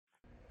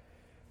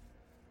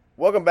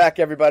Welcome back,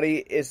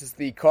 everybody. This is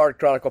the Card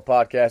Chronicle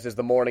podcast. It's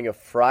the morning of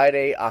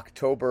Friday,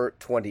 October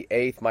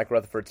 28th. Mike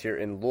Rutherford's here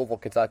in Louisville,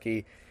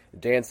 Kentucky.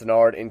 Dan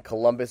Sennard in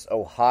Columbus,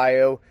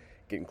 Ohio.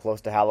 Getting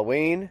close to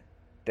Halloween.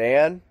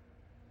 Dan,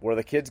 what are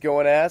the kids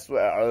going as?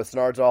 Are the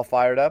Sennards all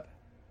fired up?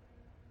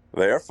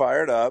 They are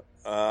fired up.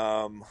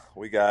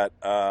 We got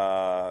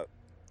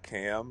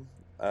Cam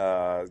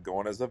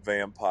going as a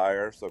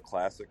vampire, so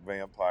classic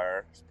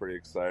vampire. He's pretty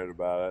excited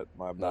about it.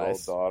 My middle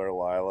daughter,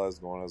 Lila, is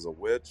going as a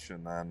witch,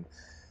 and then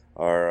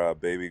our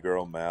baby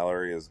girl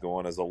Mallory is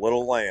going as a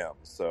little lamb.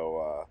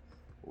 So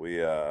we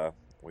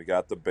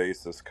got the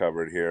bases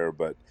covered here,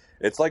 but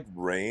it's like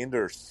rained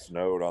or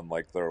snowed on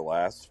like their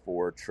last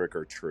 4 trick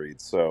or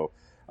treats. So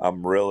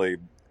I'm really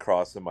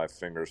crossing my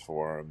fingers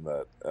for them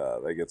that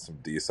they get some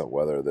decent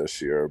weather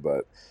this year.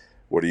 But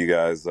what do you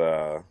guys?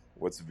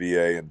 What's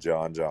VA and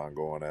John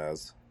going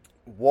as?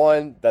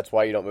 1, that's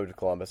why you don't move to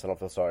Columbus. I don't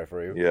feel sorry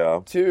for you.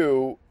 Yeah.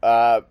 2,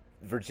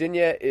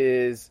 Virginia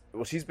is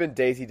she's been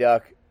Daisy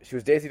Duck. She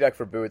was Daisy Duck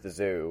for Boo at the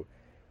Zoo.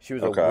 She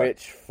was a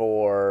witch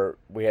for,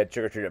 we had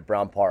trick or treat at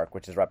Brown Park,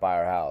 which is right by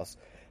our house.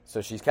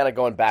 So she's kind of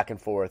going back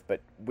and forth.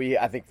 But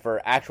I think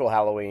for actual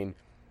Halloween,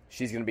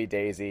 she's going to be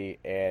Daisy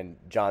and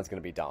John's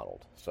going to be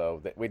Donald.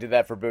 So we did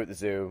that for Boo at the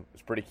Zoo. It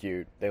was pretty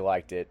cute. They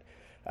liked it.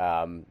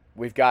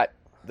 We've got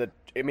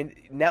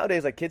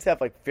nowadays, like, kids have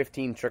like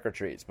 15 trick or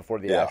treats before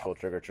the actual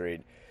trick or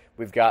treat.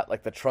 We've got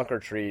like the trunk or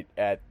treat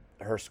at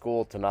her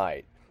school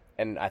tonight.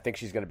 And I think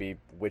she's going to be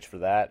witch for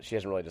that. She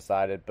hasn't really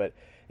decided, but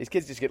these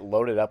kids just get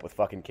loaded up with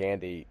fucking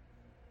candy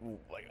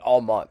like all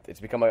month. It's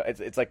become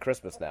it's like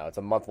Christmas now. It's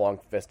a month-long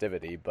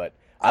festivity, but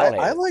I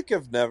sound like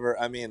a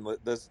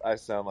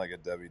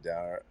Debbie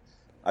Downer.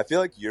 I feel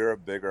like you're a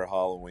bigger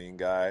Halloween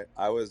guy.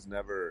 I was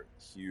never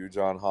huge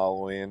on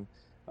Halloween.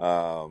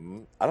 I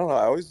don't know.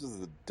 I always was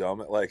the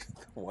dumb. Like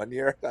one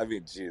year, I'm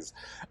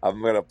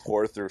gonna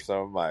pour through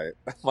some of my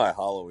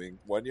Halloween.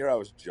 One year, I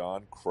was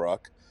John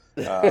Kruk.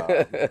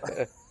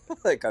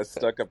 Like I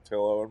stuck a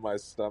pillow in my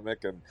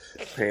stomach and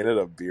painted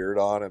a beard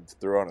on and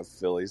threw on a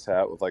Phillies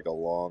hat with like a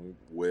long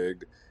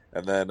wig.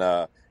 And then,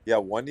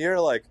 one year,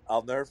 like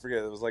I'll never forget.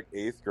 It was like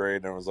 8th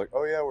grade, and I was like,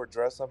 "Oh yeah, we're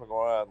dressed up and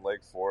going out in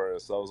Lake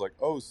Forest." So I was like,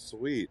 "Oh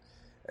sweet,"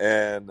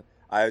 and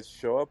I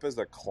show up as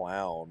a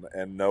clown,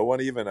 and no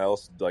one even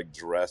else like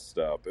dressed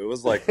up. It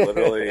was like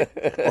literally,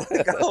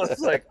 like I was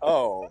like,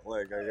 "Oh,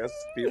 like I guess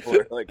people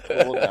are like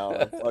cool now.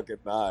 I'm fucking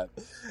not."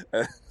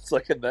 And it's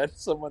like, and then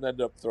someone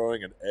ended up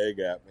throwing an egg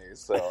at me.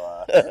 So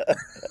that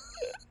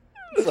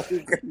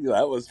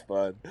was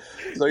fun.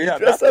 So yeah,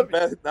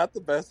 not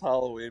the best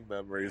Halloween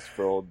memories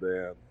for old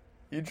Dan.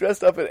 You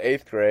dressed up in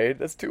 8th grade?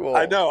 That's too old.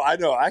 I know.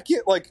 I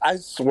can't, like, I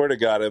swear to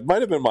God, it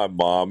might have been my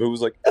mom who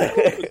was like,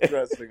 "Everyone was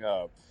dressing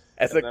up."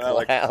 As a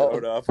clown. I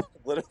showed up.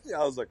 Literally,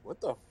 I was like, "What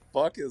the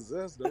fuck is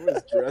this?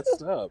 Nobody's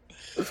dressed up."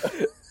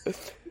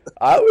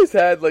 I always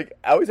had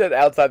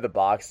outside the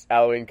box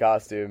Halloween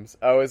costumes.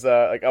 I was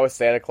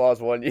Santa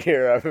Claus one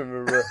year. I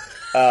remember.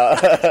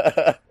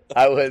 I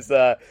was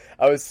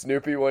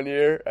Snoopy one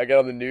year. I got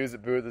on the news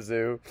at Boo at the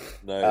Zoo.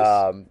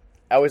 Nice.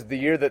 I was the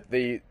year that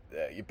the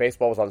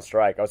baseball was on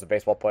strike. I was a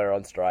baseball player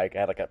on strike. I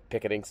had like a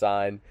picketing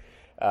sign.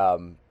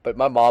 But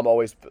my mom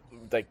always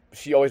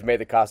made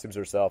the costumes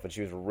herself, and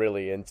she was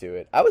really into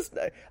it. I was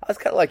kind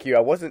of like you.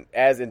 I wasn't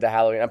as into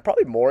Halloween. I'm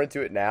probably more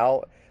into it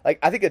now. Like,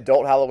 I think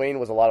adult Halloween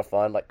was a lot of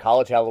fun. Like,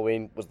 college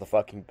Halloween was the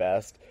fucking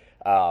best.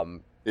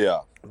 Yeah.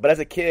 But as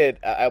a kid,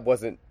 I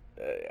wasn't.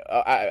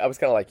 I was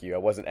kind of like you. I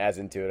wasn't as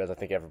into it as I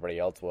think everybody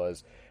else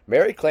was.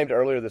 Mary claimed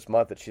earlier this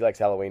month that she likes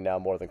Halloween now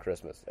more than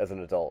Christmas as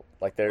an adult.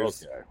 Like,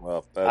 there's. Okay.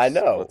 Well, I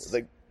know. Let's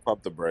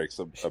pump the brakes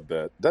a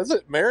bit. Does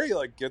it? Mary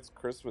like gets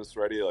Christmas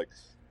ready like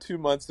 2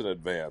 months in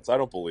advance. I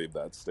don't believe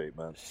that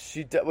statement.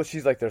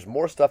 She's like, there's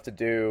more stuff to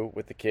do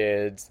with the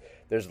kids.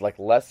 There's like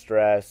less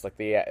stress. Like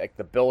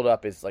the build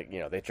up is like,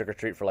 they trick or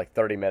treat for like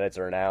 30 minutes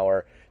or an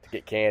hour to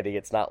get candy.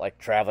 It's not like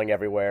traveling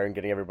everywhere and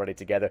getting everybody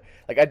together.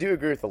 Like, I do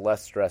agree with the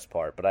less stress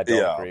part, but I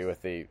don't agree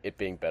with it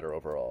being better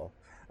overall.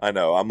 I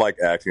know. I'm like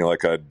acting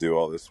like I do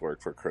all this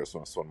work for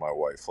Christmas when my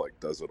wife like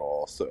does it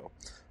all. So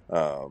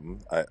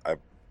I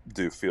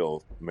do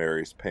feel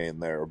Mary's pain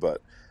there,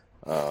 but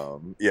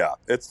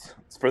it's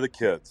for the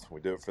kids.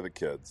 We do it for the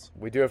kids.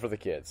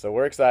 So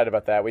we're excited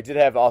about that. We did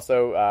have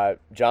also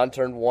John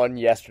turned 1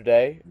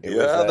 yesterday.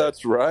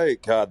 That's right.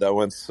 God, that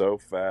went so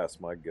fast.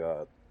 My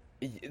God.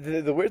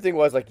 The weird thing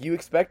was, like, you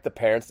expect the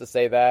parents to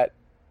say that.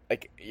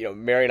 Like,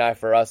 Mary and I,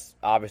 for us,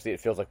 obviously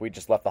it feels like we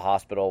just left the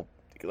hospital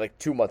like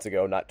 2 months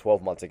ago, not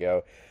 12 months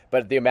ago.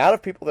 But the amount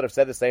of people that have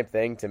said the same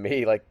thing to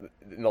me, like,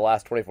 in the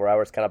last 24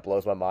 hours kind of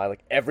blows my mind.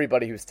 Like,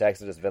 everybody who's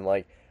texted has been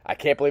like, I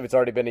can't believe it's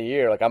already been a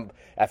year. Like,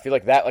 I feel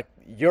like that, like,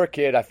 your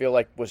kid, I feel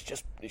like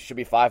should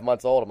be 5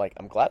 months old. I'm like,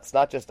 I'm glad it's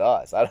not just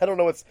us. I don't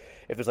know if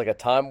there's like a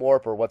time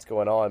warp or what's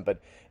going on, but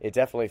it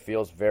definitely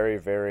feels very,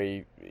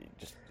 very,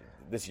 just,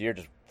 this year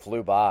just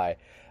flew by.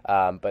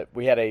 But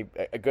we had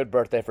a good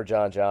birthday for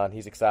John.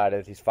 He's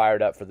excited. He's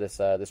fired up for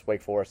this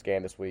Wake Forest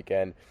game this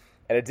weekend.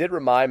 And it did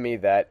remind me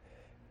that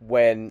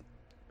when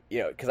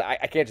because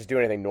I can't just do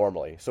anything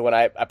normally. So when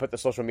I put the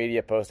social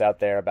media post out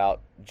there about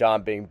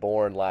John being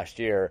born last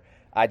year,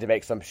 I had to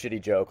make some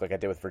shitty joke like I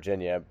did with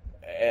Virginia.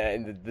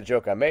 And the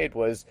joke I made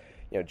was,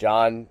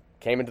 John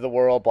came into the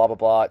world, blah, blah,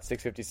 blah, at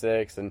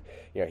 6:56. And,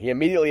 he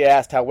immediately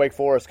asked how Wake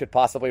Forest could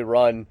possibly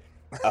run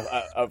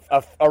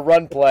a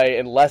run play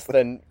in less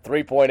than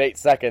 3.8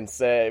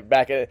 seconds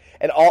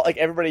and all, like,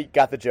 everybody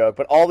got the joke.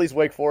 But all these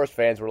Wake Forest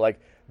fans were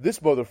like, this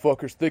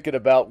motherfucker's thinking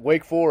about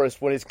Wake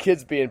Forest when his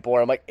kid's being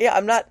born. I'm like, yeah,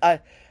 I'm not.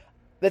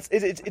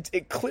 It's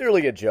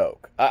clearly a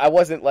joke. I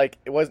wasn't like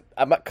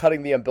I'm not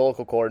cutting the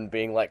umbilical cord and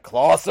being like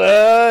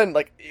Clausen.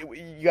 Like,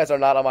 you guys are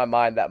not on my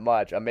mind that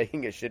much. I'm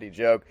making a shitty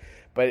joke,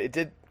 but it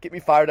did get me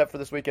fired up for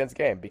this weekend's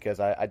game because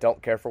I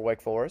don't care for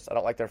Wake Forest. I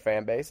don't like their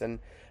fan base, and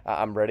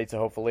I'm ready to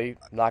hopefully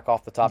knock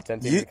off the top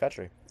 10 teams in the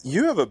country.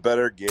 You have a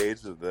better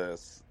gauge of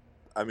this.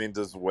 I mean,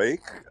 does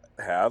Wake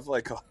have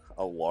like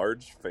a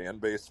large fan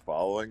base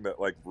following that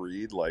like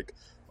read like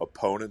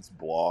opponents'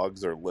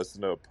 blogs or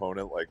listen to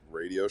opponent like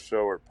radio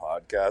show or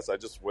podcasts? I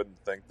just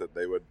wouldn't think that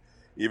they would,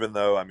 even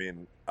though, I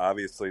mean,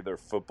 obviously their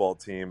football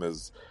team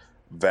is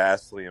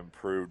vastly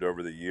improved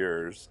over the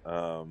years.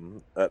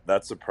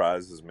 That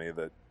surprises me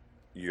that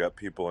you got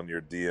people in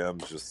your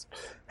DMs just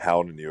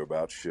hounding you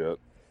about shit.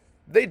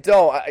 They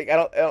don't.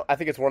 I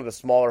think it's one of the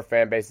smaller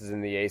fan bases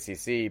in the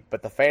ACC,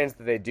 but the fans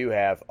that they do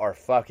have are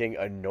fucking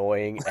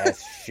annoying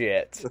as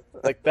shit.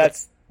 Like,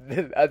 that's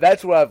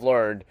what I've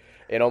learned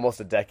in almost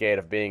a decade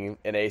of being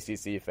an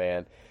ACC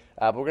fan.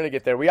 But we're gonna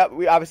get there. We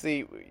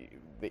obviously,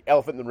 the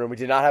elephant in the room. We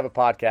did not have a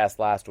podcast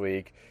last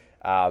week.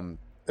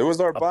 It was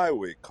our bye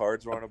week.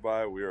 Cards were on a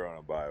bye. We were on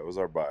a bye. It was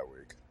our bye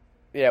week.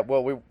 Yeah,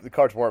 well, the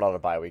Cards weren't on a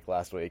bye week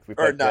last week.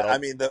 Or not, I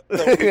mean, the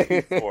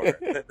week before.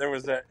 There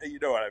was that, you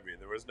know what I mean.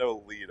 There was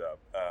no lead up,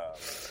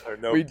 or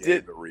no game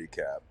to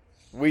recap.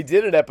 We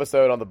did an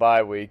episode on the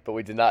bye week, but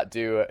we did not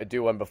do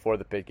one before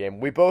the Pitt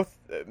game. We both,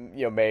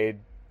 made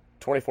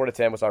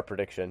 24-10 was our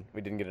prediction. We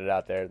didn't get it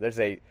out there. There's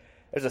a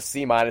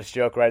C-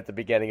 joke right at the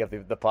beginning of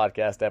the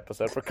podcast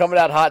episode for coming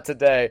out hot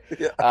today.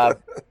 Yeah.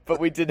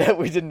 But we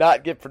did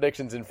not get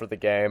predictions in for the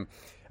game.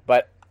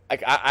 But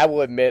I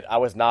will admit I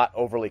was not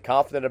overly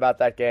confident about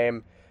that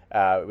game.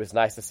 It was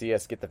nice to see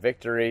us get the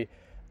victory.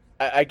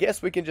 I guess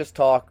we can just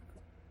talk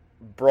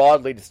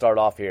broadly to start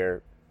off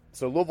here.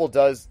 So Louisville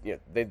does,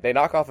 they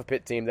knock off a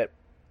Pitt team that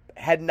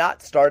had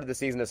not started the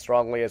season as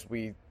strongly as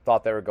we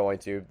thought they were going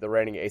to, the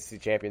reigning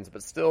ACC champions,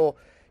 but still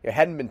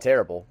hadn't been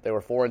terrible. They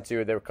were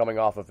 4-2. They were coming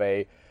off of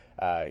a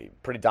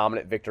pretty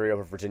dominant victory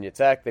over Virginia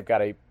Tech. They've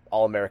got a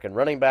All-American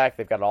running back.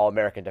 They've got an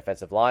All-American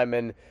defensive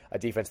lineman, a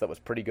defense that was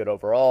pretty good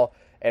overall.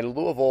 And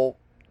Louisville,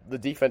 the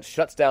defense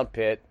shuts down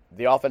Pitt.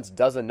 The offense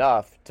does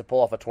enough to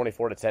pull off a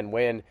 24-10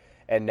 win.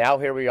 And now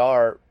here we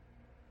are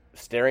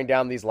staring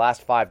down these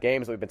last 5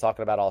 games that we've been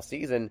talking about all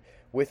season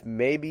with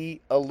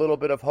maybe a little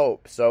bit of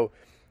hope. So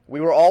we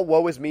were all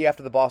woe is me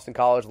after the Boston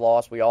College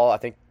loss. We all, I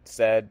think,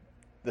 said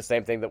the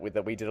same thing that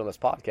we did on this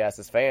podcast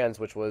as fans,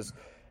 which was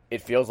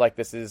it feels like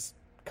this is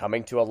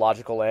coming to a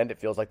logical end. It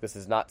feels like this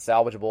is not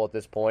salvageable at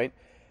this point.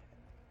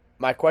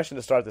 My question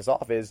to start this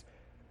off is,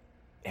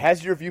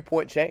 has your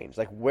viewpoint changed?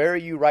 Like, where are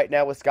you right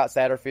now with Scott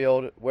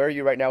Satterfield? Where are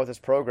you right now with this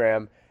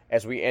program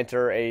as we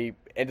enter a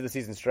end of the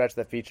season stretch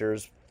that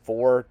features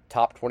 4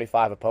 top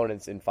 25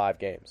 opponents in 5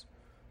 games?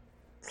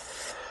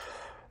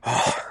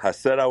 I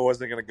said I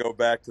wasn't going to go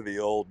back to the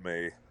old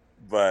me,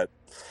 but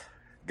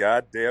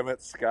God damn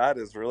it, Scott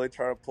is really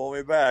trying to pull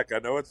me back. I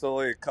know it's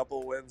only a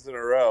couple wins in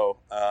a row,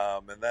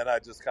 and then I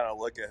just kind of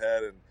look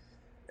ahead,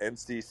 and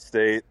NC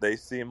State, they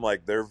seem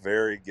like they're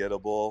very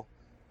gettable.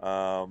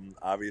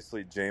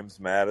 Obviously, James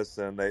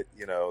Madison,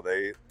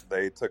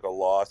 they took a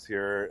loss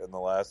here in the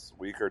last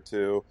week or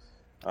two.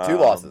 2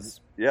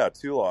 losses. Yeah,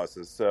 2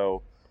 losses.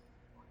 So,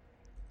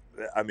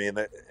 I mean,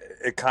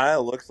 it kind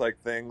of looks like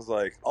things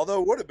like,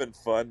 although it would have been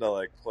fun to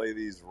like play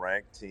these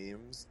ranked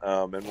teams,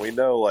 and we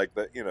know like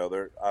that,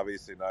 they're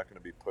obviously not going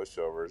to be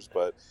pushovers,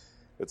 but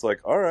it's like,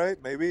 all right,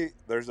 maybe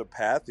there's a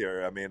path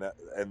here. I mean,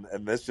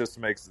 and this just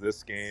makes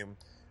this game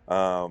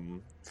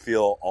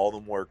feel all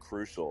the more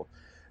crucial.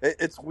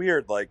 It's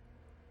weird, like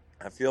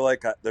I feel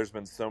like there's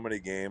been so many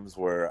games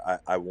where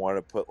I want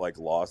to put like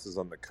losses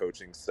on the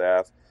coaching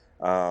staff.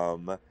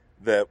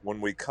 That when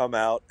we come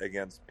out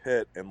against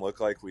Pitt and look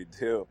like we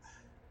do,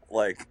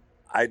 like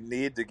I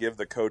need to give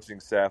the coaching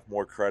staff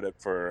more credit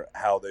for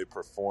how they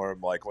perform.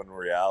 Like when in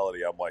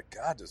reality, I'm like,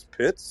 God, does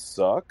Pitt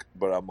suck?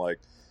 But I'm like,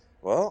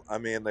 well, I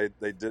mean,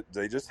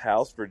 they just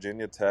housed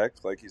Virginia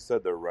Tech. Like you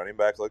said, their running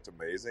back looked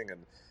amazing,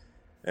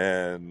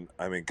 and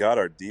I mean, God,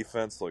 our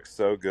defense looks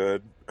so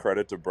good.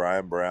 Credit to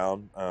Brian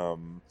Brown.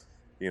 And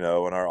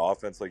our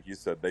offense, like you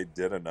said, they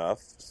did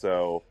enough.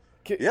 So.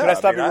 Can I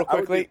stop you real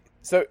quickly?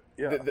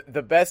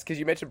 The best, because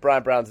you mentioned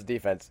Brian Brown's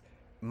defense.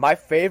 My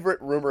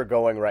favorite rumor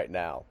going right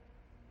now,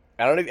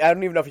 I don't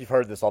even know if you've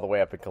heard this all the way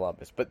up in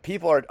Columbus, but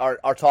people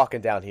are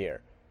talking down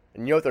here.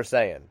 And you know what they're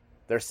saying?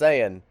 They're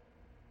saying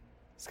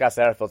Scott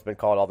Satterfield's been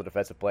calling all the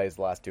defensive plays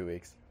the last 2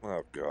 weeks.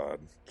 Oh, God.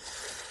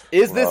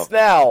 Is this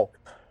now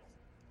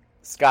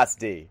Scott's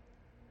D?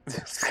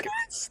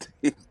 Scott's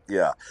D.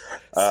 Yeah.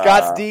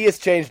 Scott's D has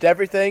changed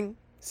everything.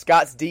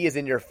 Scott's D is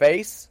in your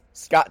face.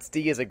 Scott's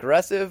D is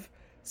aggressive.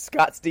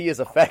 Scott's D is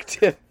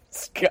effective.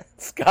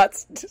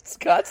 Scott's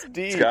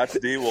D. Scott's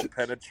D will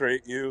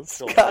penetrate you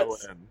till no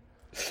end.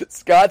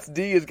 Scott's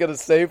D is going to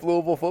save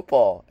Louisville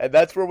football, and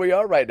that's where we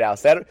are right now.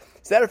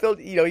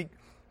 Satterfield,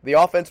 the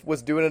offense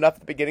was doing enough at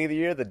the beginning of the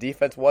year. The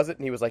defense wasn't,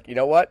 and he was like, you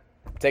know what?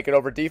 I'm taking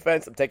over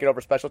defense. I'm taking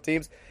over special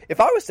teams. If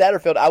I was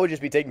Satterfield, I would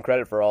just be taking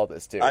credit for all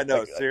this, too. I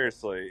know,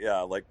 seriously.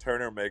 Yeah, like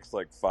Turner makes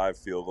like 5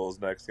 field goals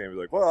next game. He's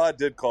like, well, I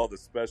did call the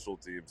special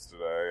teams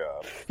today.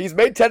 He's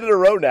made 10 in a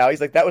row now. He's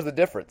like, that was the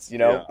difference,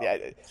 Yeah,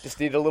 just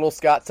need a little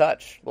Scott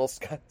touch, little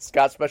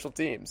Scott special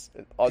teams.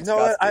 On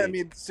Scott's I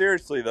mean,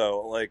 seriously,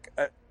 though, like,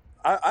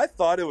 I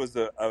thought it was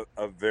a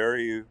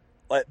very,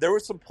 like, there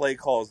were some play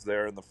calls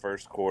there in the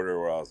first quarter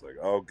where I was like,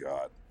 oh,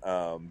 God.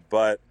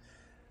 But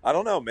I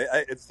don't know.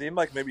 It seemed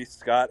like maybe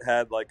Scott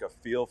had like a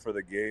feel for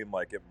the game,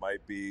 like it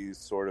might be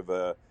sort of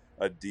a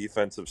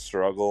defensive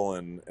struggle,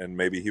 and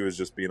maybe he was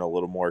just being a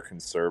little more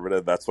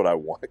conservative. That's what I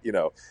want.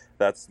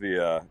 That's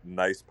the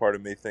nice part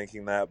of me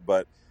thinking that.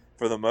 But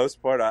for the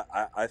most part,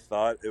 I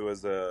thought it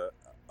was a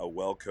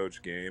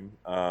well-coached game.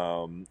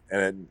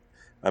 And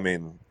I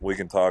mean, we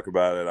can talk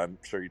about it. I'm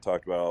sure you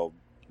talked about it all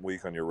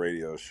week on your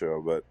radio show,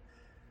 but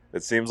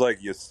it seems like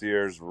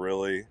Yasir's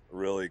really,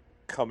 really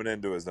coming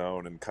into his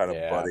own and kind of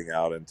budding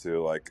out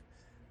into like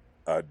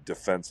a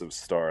defensive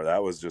star.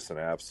 That was just an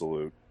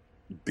absolute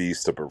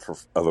beast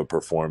of a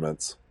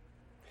performance.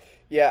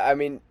 Yeah, I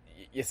mean,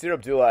 Yasir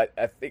Abdullah,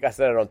 I think I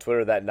said it on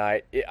Twitter that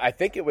night. I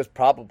think it was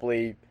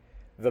probably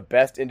the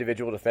best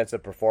individual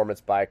defensive performance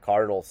by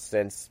Cardinals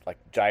since like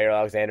Jair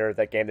Alexander,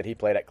 that game that he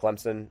played at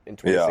Clemson in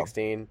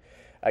 2016.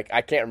 Yeah.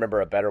 I can't remember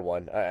a better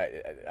one.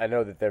 I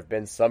know that there have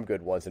been some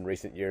good ones in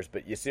recent years,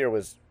 but Yasir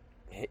was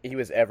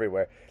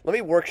everywhere. Let me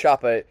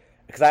workshop it.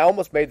 Because I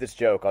almost made this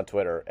joke on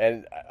Twitter,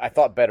 and I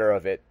thought better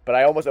of it. But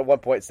I almost at one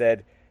point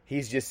said,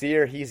 he's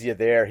Yasir, he's you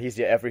there, he's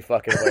you every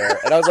fucking where.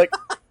 And I was like,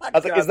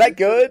 is that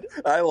good?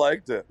 I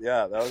liked it.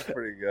 Yeah, that was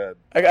pretty good.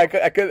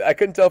 I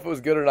couldn't tell if it was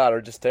good or not,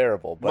 or just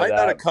terrible. But, might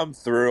not have come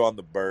through on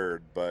the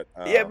bird, but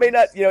yeah, it may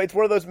not. It's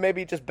one of those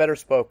maybe just better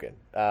spoken.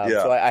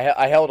 So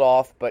I held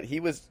off, but he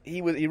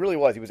really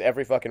was. He was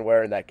every fucking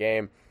where in that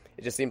game.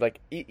 It just seemed like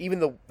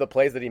even the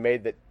plays that he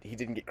made that he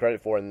didn't get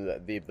credit for in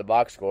the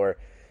box score,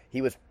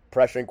 he was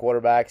pressuring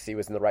quarterbacks. He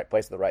was in the right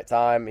place at the right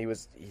time. He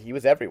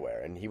was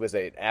everywhere, and he was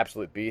an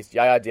absolute beast.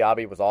 Yaya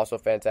Diaby was also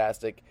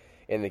fantastic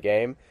in the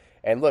game.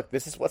 And look,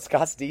 this is what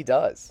Scott's D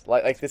does.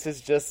 Like this is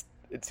just,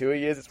 it's who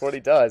he is. It's what he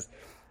does.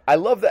 I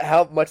love that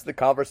how much the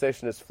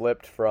conversation has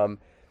flipped from,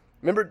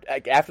 remember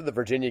after the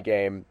Virginia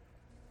game,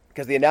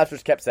 because the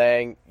announcers kept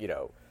saying,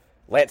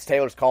 Lance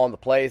Taylor's calling the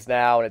plays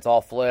now, and it's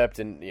all flipped,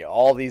 and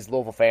all these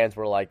Louisville fans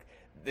were like,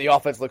 the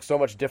offense looks so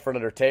much different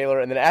under Taylor.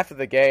 And then after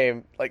the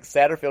game, like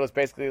Satterfield is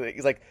basically,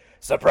 he's like,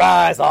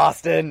 surprise,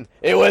 Austin,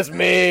 it was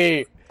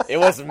me. It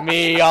was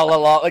me all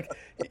along. Like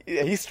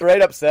he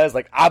straight up says,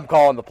 like, I'm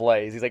calling the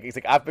plays. He's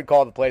like, I've been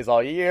calling the plays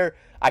all year.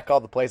 I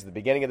called the plays at the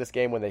beginning of this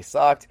game when they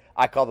sucked.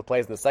 I called the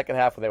plays in the second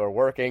half when they were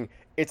working.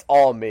 It's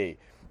all me.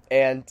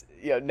 And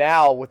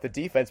now with the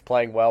defense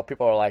playing well,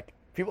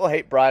 people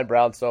hate Brian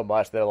Brown so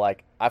much, they're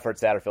like, I've heard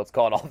Satterfield's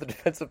calling all the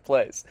defensive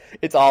plays.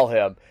 It's all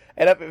him.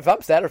 And if I'm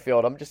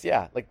Satterfield, I'm just,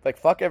 like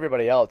fuck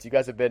everybody else. You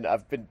guys I've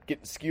been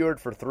getting skewered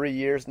for 3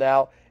 years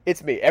now.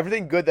 It's me.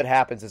 Everything good that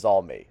happens is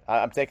all me.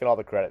 I'm taking all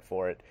the credit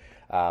for it.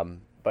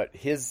 But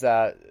his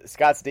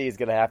Scott's D is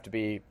going to have to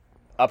be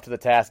up to the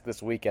task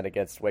this weekend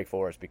against Wake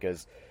Forest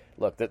because,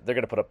 look, they're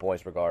going to put up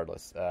points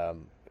regardless.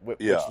 Which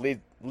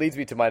leads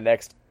me to my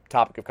next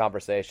topic of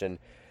conversation.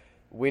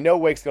 We know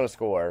Wake's going to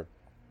score.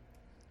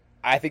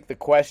 I think the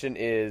question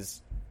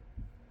is,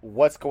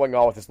 what's going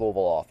on with this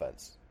Louisville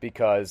offense?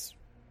 Because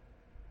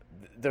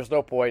there's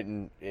no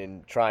point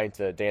in trying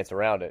to dance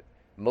around it.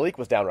 Malik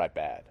was downright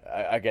bad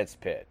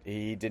against Pitt.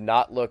 He did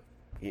not look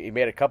 – he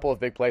made a couple of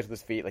big plays with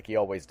his feet like he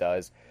always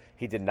does.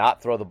 He did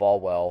not throw the ball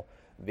well.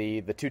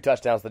 The 2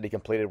 touchdowns that he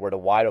completed were to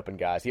wide-open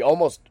guys. He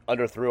almost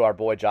underthrew our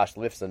boy Josh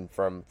Lifson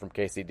from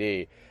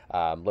KCD.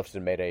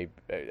 Lifson made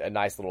a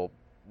nice little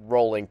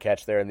rolling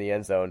catch there in the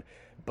end zone.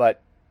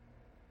 But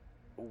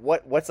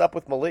what's up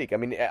with Malik? I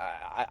mean,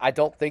 I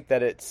don't think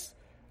that it's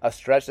a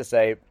stretch to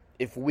say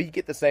if we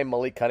get the same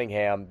Malik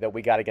Cunningham that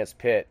we got against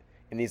Pitt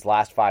in these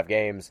last 5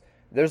 games,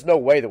 there's no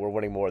way that we're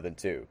winning more than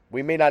 2.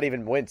 We may not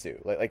even win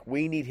 2. Like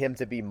we need him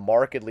to be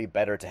markedly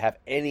better to have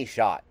any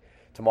shot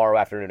tomorrow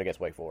afternoon against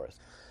Wake Forest.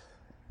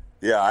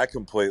 Yeah, I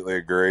completely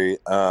agree.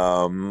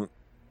 And,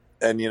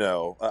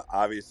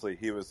 obviously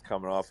he was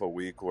coming off a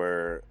week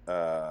where,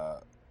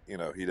 he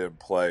didn't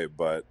play,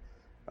 but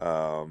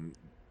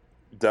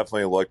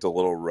definitely looked a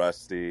little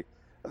rusty.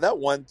 That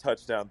one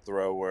touchdown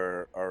throw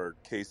where our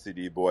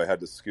KCD boy had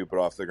to scoop it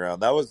off the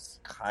ground, that was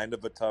kind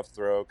of a tough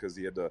throw because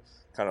he had to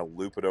kind of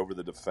loop it over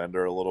the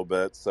defender a little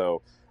bit.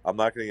 So I'm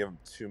not going to give him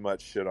too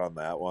much shit on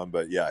that one.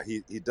 But, yeah,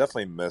 he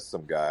definitely missed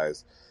some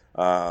guys.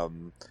 I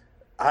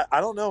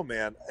don't know,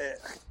 man.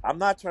 I'm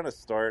not trying to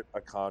start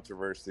a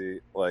controversy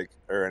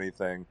or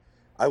anything.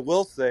 I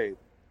will say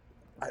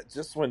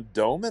just when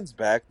Doman's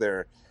back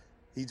there,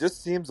 he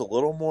just seems a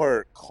little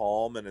more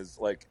calm and is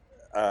like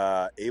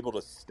able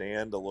to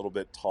stand a little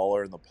bit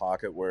taller in the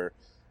pocket. Where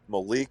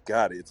Malik,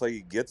 God, it's like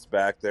he gets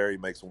back there, he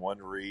makes one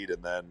read,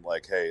 and then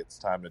like, hey, it's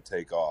time to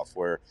take off.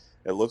 Where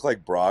it looked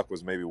like Brock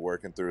was maybe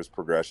working through his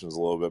progressions a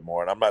little bit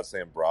more. And I'm not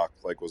saying Brock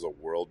like was a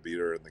world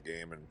beater in the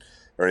game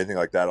or anything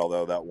like that.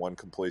 Although that one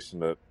completion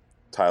to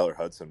Tyler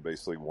Hudson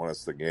basically won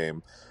us the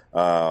game.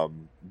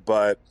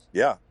 But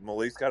yeah,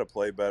 Malik's got to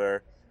play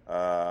better.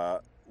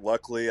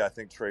 Luckily, I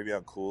think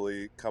Travion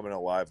Cooley coming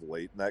alive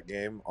late in that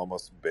game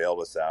almost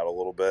bailed us out a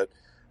little bit.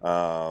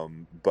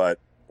 But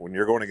when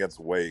you're going against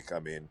Wake, I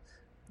mean,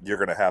 you're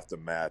going to have to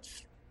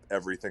match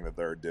everything that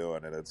they're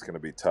doing, and it's going to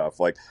be tough.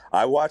 Like,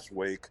 I watched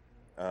Wake.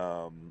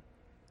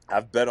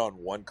 I've bet on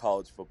one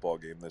college football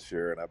game this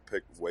year, and I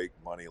picked Wake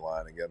money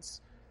line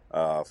against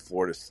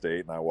Florida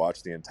State, and I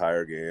watched the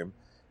entire game.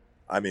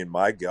 I mean,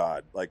 my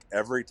God, like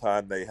every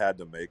time they had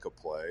to make a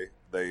play,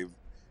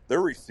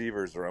 their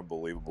receivers are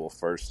unbelievable,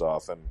 first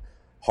off, and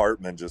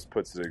Hartman just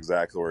puts it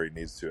exactly where he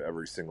needs to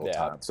every single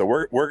time. So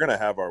we're going to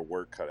have our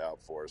work cut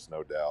out for us,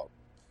 no doubt.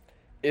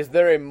 Is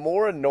there a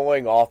more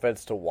annoying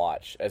offense to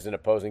watch as an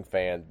opposing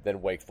fan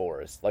than Wake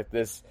Forest? Like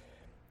this,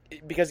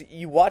 because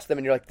you watch them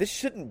and you're like, this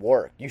shouldn't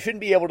work. You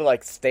shouldn't be able to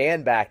like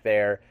stand back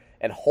there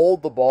and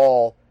hold the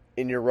ball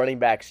in your running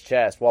back's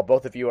chest while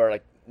both of you are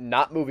like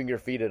not moving your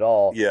feet at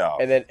all. Yeah.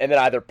 And then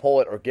either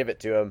pull it or give it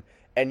to him.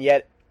 And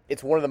yet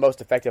it's one of the most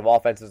effective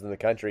offenses in the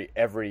country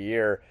every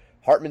year.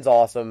 Hartman's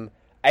awesome.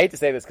 I hate to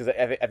say this because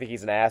I think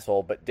he's an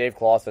asshole, but Dave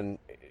Clawson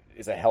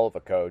is a hell of a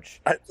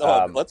coach.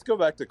 Let's go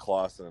back to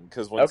Clawson,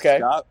 because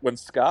when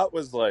Scott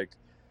was like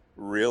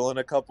reeling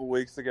a couple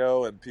weeks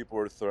ago and people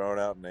were throwing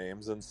out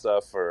names and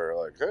stuff for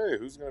like, hey,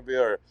 who's going to be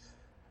our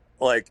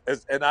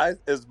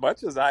as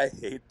much as I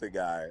hate the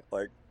guy,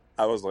 like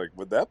I was like,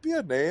 would that be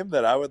a name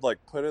that I would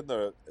like put in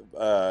the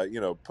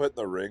put in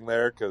the ring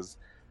there, because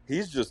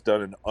he's just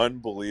done an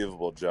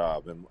unbelievable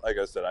job. And like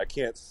I said, I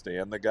can't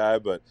stand the guy,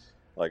 but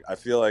like, I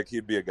feel like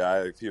he'd be a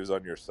guy, if he was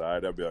on your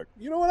side, I'd be like,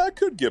 you know what, I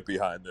could get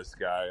behind this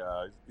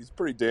guy. He's a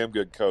pretty damn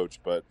good coach.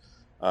 But,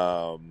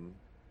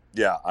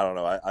 yeah, I don't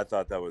know. I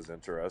thought that was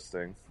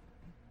interesting.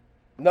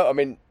 No, I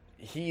mean,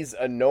 he's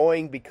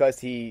annoying because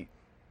he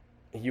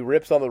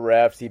rips on the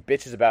refs. He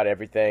bitches about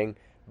everything.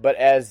 But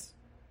as,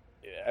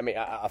 I mean,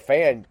 a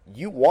fan,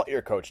 you want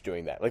your coach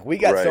doing that. Like, we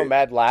got so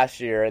mad last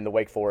year in the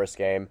Wake Forest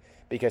game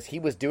because he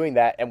was doing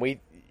that, and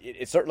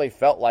it certainly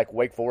felt like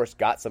Wake Forest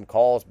got some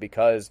calls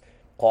because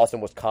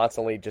Clawson was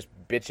constantly just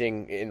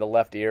bitching in the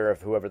left ear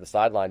of whoever the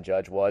sideline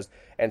judge was,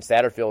 and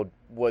Satterfield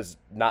was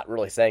not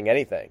really saying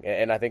anything.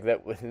 And I think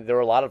that there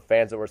were a lot of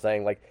fans that were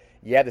saying, like,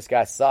 yeah, this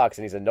guy sucks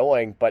and he's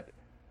annoying, but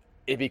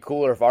it'd be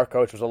cooler if our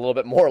coach was a little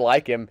bit more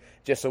like him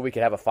just so we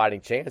could have a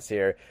fighting chance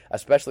here,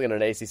 especially in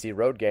an ACC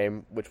road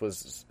game, which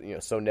was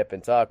so nip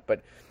and tuck.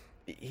 But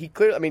he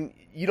clearly, I mean,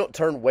 you don't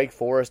turn Wake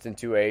Forest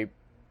into a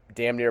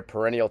damn near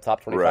perennial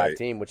top 25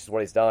 team, which is what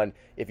he's done,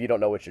 if you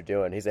don't know what you're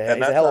doing. He's a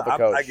hell of a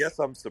coach. I guess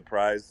I'm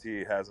surprised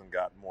he hasn't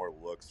gotten more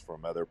looks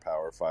from other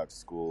Power 5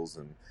 schools,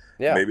 and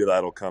maybe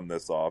that'll come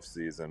this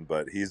offseason,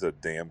 but he's a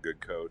damn good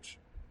coach.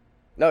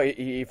 No,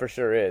 he for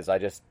sure is. I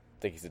just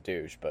think he's a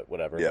douche, but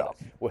whatever. Yeah.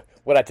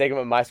 Would I take him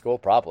at my school?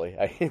 Probably.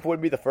 It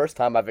wouldn't be the first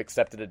time I've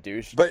accepted a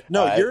douche. But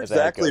no, you're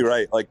exactly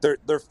right. Like,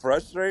 they're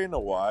frustrating to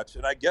watch,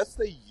 and I guess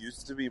they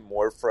used to be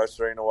more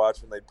frustrating to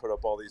watch when they put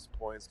up all these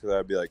points, because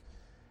I'd be like,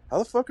 how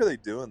the fuck are they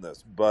doing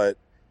this? But,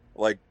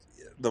 like,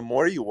 the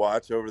more you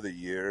watch over the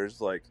years,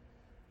 like,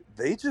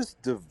 they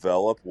just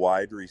develop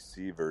wide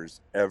receivers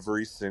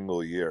every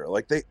single year.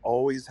 Like, they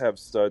always have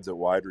studs at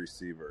wide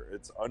receiver.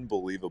 It's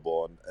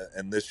unbelievable,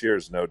 and this year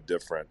is no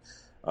different.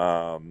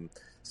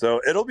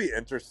 So it'll be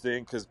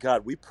interesting because,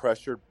 God, we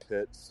pressured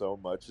Pitt so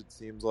much, it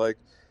seems like.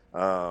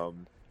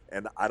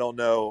 And I don't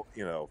know,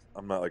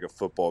 I'm not like a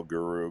football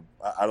guru.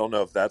 I don't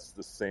know if that's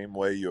the same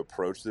way you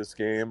approach this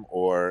game,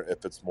 or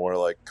if it's more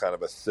like kind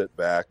of a sit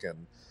back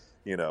and,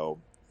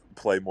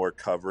 play more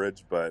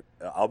coverage. But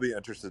I'll be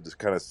interested to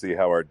kind of see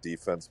how our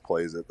defense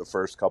plays it the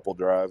first couple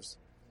drives.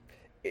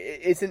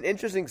 It's an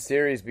interesting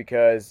series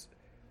because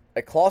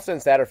Clawson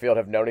and Satterfield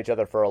have known each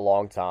other for a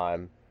long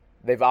time.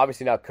 They've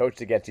obviously now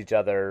coached against each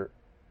other,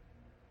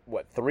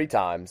 3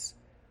 times?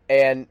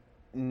 And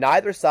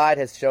neither side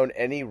has shown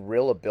any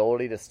real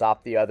ability to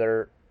stop the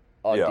other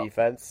on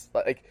defense.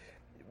 Like,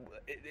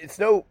 it's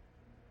no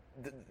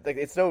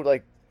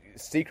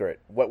secret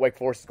what Wake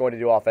Forest is going to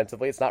do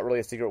offensively. It's not really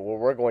a secret what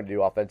we're going to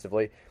do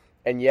offensively.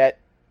 And yet,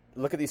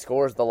 look at these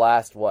scores the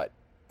last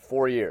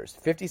 4 years: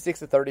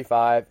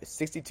 56-35,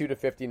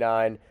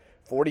 62-59,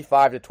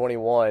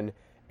 45-21,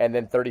 and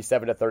then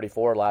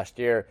 37-34 last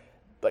year.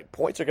 Like,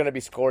 points are going to be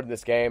scored in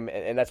this game,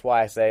 and that's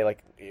why I say, like,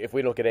 if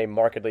we don't get a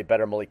markedly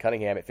better Malik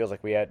Cunningham, it feels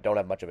like we don't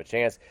have much of a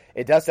chance.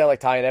 It does sound like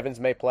Tyon Evans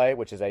may play,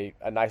 which is a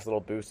nice little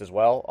boost as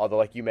well. Although,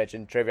 like you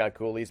mentioned, Travion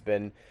Cooley's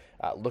been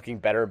looking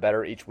better and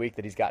better each week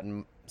that he's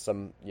gotten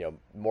some,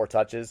 more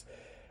touches.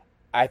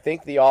 I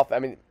think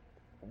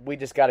we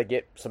just got to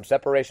get some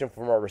separation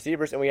from our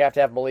receivers, and we have to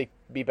have Malik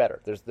be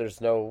better.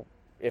 There's no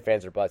ifs,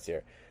 ands, or buts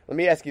here. Let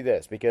me ask you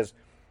this, because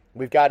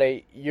you're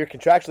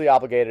contractually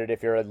obligated,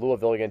 if you're a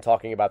Louisvillian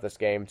talking about this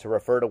game, to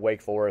refer to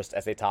Wake Forest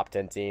as a top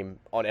 10 team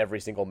on every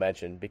single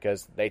mention,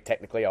 because they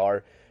technically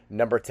are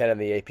number 10 in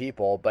the AP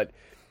poll. But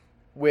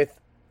with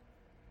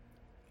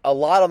a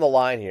lot on the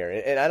line here,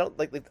 and I don't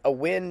like a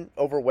win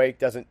over Wake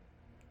doesn't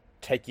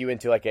take you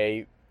into like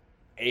a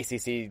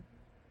ACC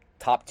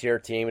top tier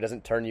team. It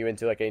doesn't turn you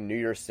into like a New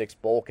Year's Six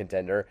bowl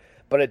contender,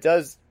 but it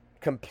does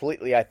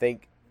completely, I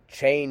think,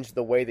 change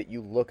the way that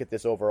you look at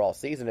this overall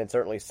season, and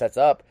certainly sets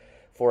up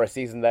for a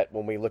season that,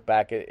 when we look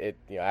back at it,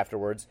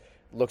 afterwards,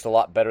 looks a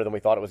lot better than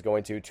we thought it was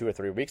going to 2 or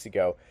 3 weeks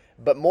ago.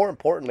 But more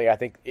importantly, I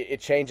think it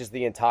changes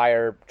the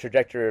entire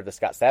trajectory of the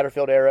Scott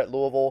Satterfield era at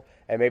Louisville,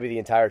 and maybe the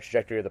entire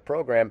trajectory of the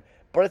program.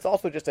 But it's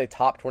also just a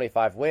top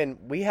 25 win.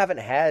 We haven't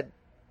had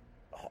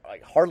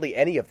hardly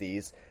any of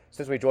these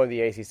since we joined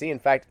the ACC. In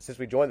fact, since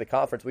we joined the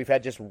conference, we've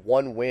had just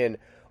one win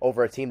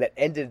over a team that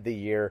ended the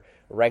year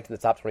ranked in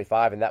the top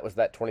 25, and that was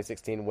that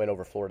 2016 win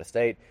over Florida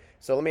State.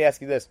 So let me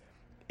ask you this.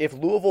 If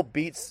Louisville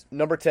beats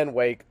number 10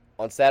 Wake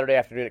on Saturday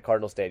afternoon at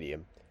Cardinal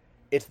Stadium,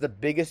 it's the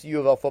biggest U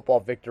of L football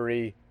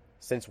victory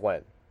since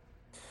when?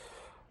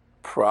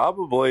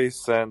 Probably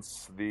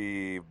since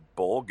the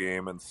bowl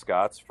game in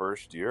Scott's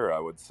first year, I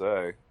would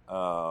say.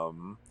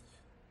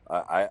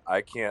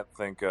 I can't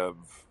think of,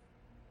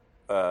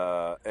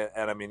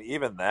 and I mean,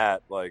 even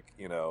that, like,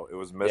 it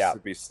was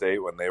Mississippi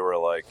State when they were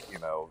like,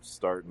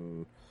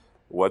 starting,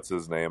 what's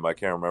his name? I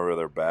can't remember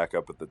their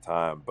backup at the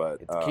time,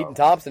 but it's Keaton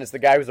Thompson. It's the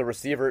guy who's a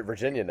receiver at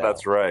Virginia now.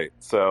 That's right.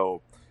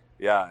 So,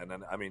 yeah, and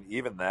then I mean,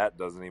 even that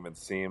doesn't even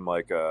seem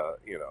like a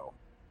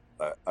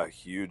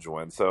huge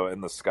win. So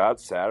in the Scott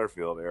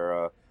Satterfield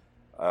era,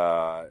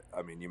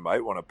 I mean, you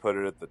might want to put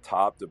it at the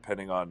top,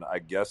 depending on, I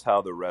guess,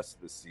 how the rest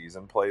of the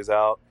season plays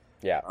out.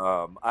 Yeah.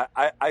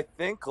 I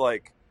think,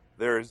 like,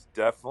 there's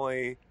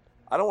definitely,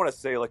 I don't want to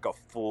say like a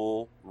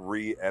full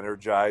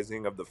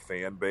re-energizing of the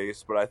fan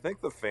base, but I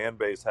think the fan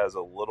base has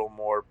a little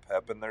more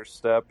pep in their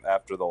step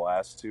after the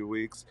last 2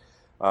 weeks.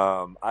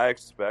 I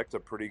expect a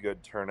pretty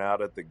good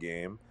turnout at the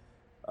game.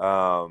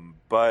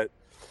 But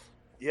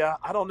yeah,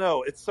 I don't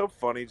know. It's so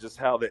funny just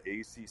how the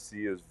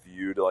ACC is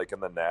viewed, like, in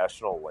the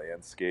national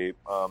landscape.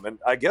 And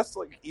I guess,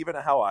 like, even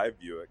how I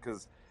view it,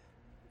 because,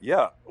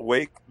 yeah,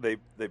 Wake, they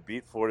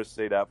beat Florida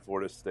State at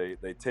Florida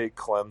State. They take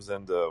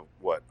Clemson to,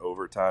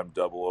 overtime,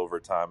 double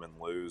overtime, and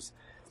lose.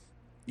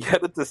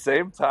 Yet at the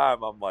same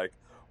time, I'm like,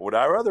 would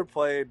I rather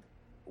play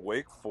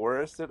Wake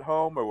Forest at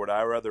home, or would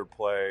I rather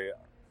play,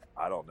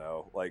 I don't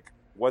know, like,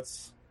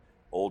 what's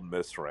Ole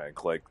Miss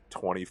rank, like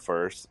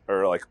 21st,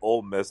 or like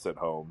Ole Miss at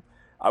home?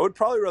 I would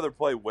probably rather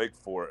play Wake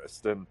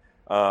Forest. And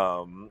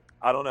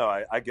I don't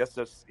know. I guess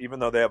just, even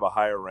though they have a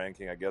higher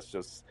ranking, I guess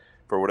just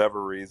for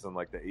whatever reason,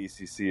 like, the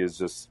ACC is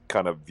just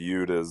kind of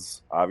viewed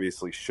as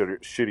obviously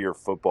shittier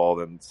football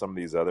than some of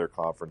these other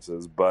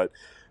conferences. But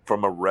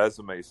from a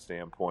resume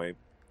standpoint,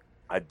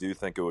 I do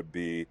think it would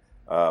be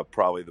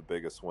probably the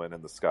biggest win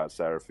in the Scott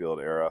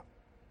Satterfield era.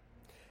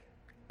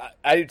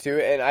 I do too,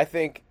 and I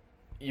think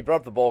you brought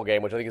up the bowl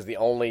game, which I think is the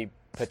only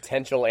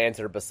potential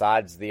answer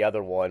besides the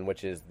other one,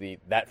 which is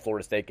that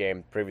Florida State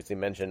game previously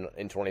mentioned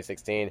in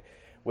 2016,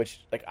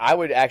 which, like, I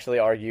would actually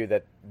argue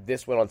that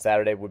this win on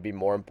Saturday would be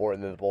more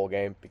important than the bowl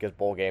game, because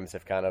bowl games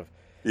have kind of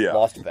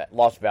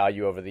lost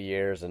value over the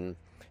years, and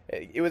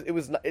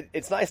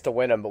it's nice to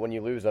win them, but when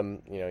you lose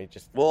them, you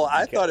just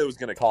I thought it was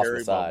going to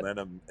carry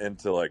momentum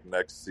into, like,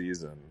 next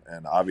season,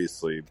 and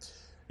obviously,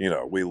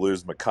 we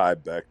lose Mekhi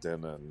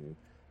Becton, and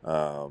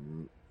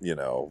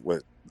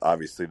with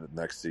obviously the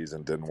next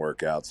season didn't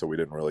work out, so we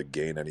didn't really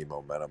gain any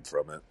momentum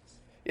from it.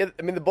 Yeah,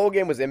 I mean, the bowl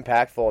game was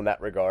impactful in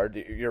that regard.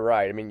 You're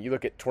right. I mean, you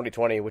look at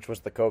 2020, which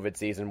was the COVID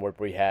season, where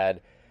we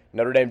had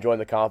Notre Dame join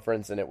the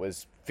conference, and it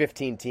was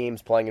 15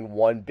 teams playing in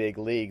one big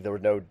league. There were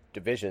no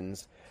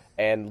divisions,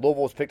 and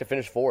Louisville was picked to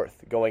finish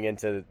 4th going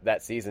into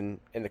that season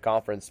in the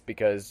conference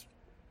because,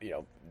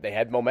 they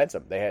had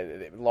momentum. They had,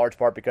 in large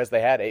part, because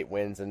they had 8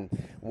 wins and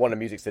won a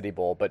Music City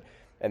Bowl,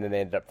 and then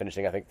they ended up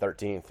finishing, I think,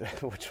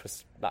 13th, which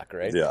was not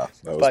great. Yeah,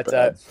 that was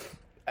bad.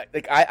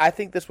 I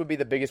think this would be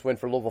the biggest win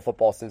for Louisville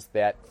football since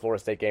that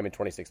Florida State game in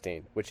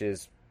 2016, which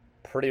is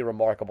pretty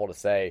remarkable to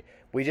say.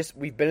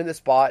 We've been in this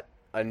spot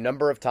a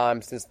number of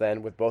times since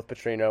then with both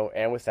Petrino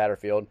and with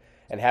Satterfield,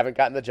 and haven't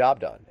gotten the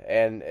job done.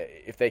 And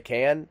if they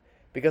can,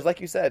 because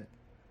like you said,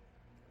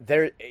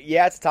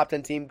 it's a top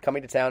 10 team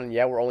coming to town, and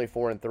we're only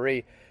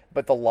 4-3,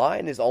 but the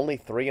line is only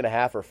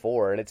 3.5 or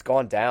 4, and it's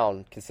gone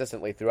down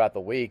consistently throughout the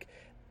week.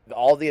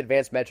 All the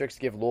advanced metrics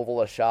give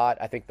Louisville a shot.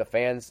 I think the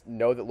fans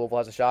know that Louisville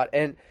has a shot,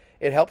 and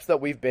it helps that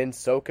we've been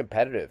so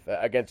competitive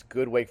against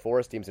good Wake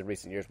Forest teams in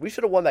recent years. We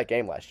should have won that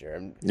game last year.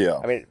 And,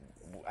 I mean,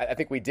 I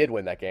think we did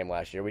win that game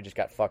last year. We just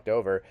got fucked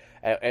over.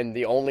 And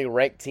the only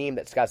ranked team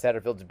that Scott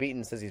Satterfield's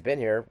beaten since he's been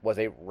here was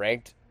a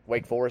ranked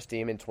Wake Forest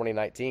team in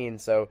 2019.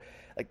 So,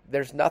 like,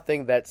 there's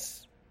nothing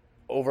that's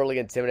overly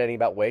intimidating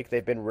about Wake.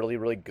 They've been really,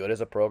 really good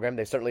as a program.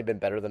 They've certainly been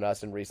better than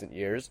us in recent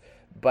years.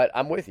 But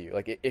I'm with you.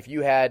 Like, if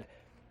you had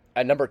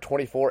a number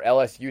 24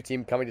 LSU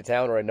team coming to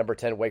town or a number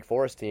 10 Wake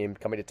Forest team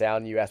coming to town,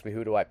 and you ask me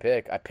who do I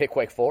pick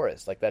Wake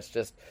Forest. Like that's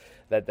just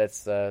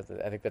that's I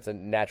think that's a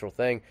natural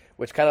thing,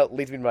 which kind of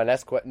leads me to my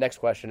next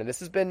question. And this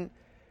has been,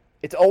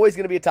 it's always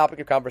going to be a topic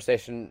of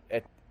conversation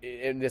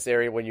in this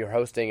area when you're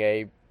hosting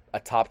a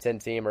top 10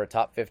 team or a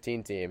top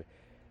 15 team.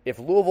 If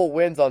Louisville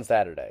wins on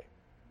Saturday,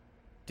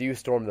 do you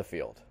storm the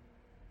field?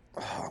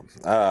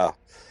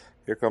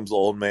 Here comes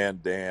old man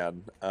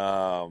Dan.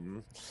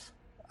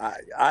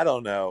 I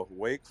don't know.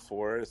 Wake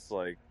Forest,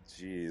 like,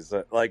 geez.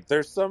 Like,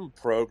 there's some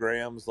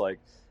programs, like,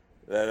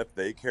 that if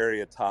they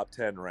carry a top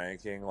 10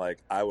 ranking, like,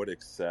 I would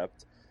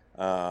accept.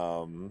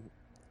 And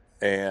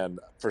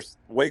for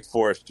Wake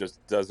Forest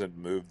just doesn't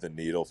move the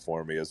needle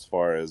for me as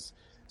far as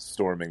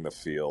storming the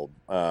field.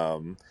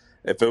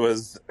 If it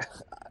was,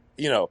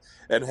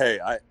 and hey,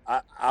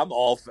 I'm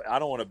all, I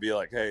don't want to be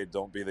like, hey,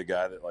 don't be the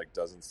guy that, like,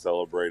 doesn't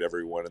celebrate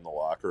everyone in the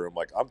locker room.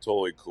 Like, I'm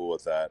totally cool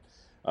with that.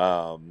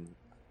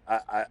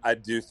 I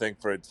do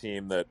think for a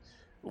team that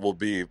will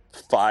be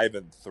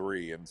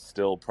 5-3 and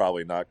still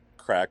probably not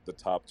crack the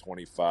top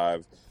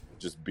 25,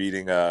 just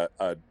beating a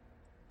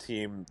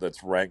team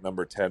that's ranked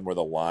number 10 where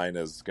the line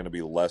is going to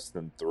be less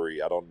than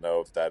 3. I don't know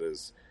if that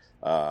is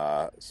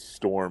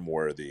storm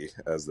worthy,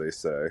 as they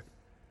say.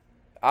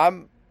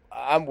 I'm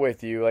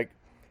with you. Like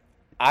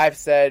I've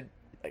said,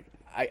 like,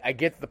 I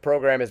get that the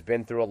program has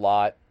been through a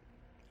lot.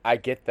 I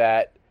get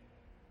that,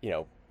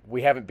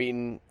 we haven't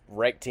beaten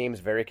ranked teams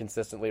very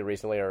consistently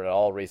recently or at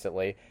all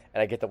recently,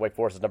 and I get that Wake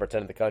Forest is number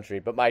 10 in the country.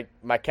 But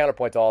my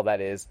counterpoint to all of that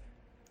is,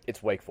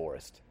 it's Wake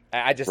Forest.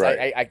 I just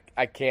right.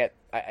 I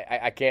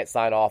can't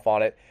sign off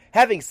on it.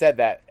 Having said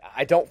that,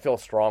 I don't feel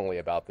strongly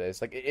about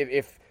this. Like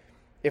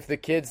if the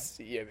kids,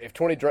 if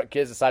 20 drunk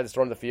kids decide to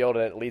storm the field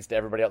and it leads to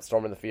everybody else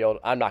storming the field,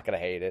 I'm not going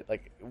to hate it.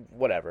 Like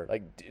whatever,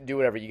 like do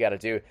whatever you got to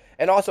do.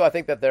 And also, I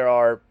think that there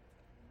are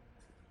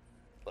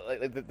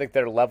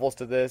there are levels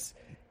to this.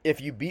 If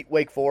you beat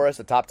Wake Forest,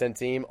 a top 10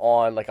 team,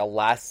 on like a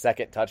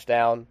last-second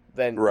touchdown,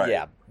 then right.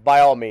 Yeah, by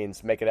all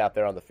means, make it out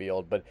there on the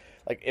field. But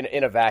like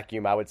in a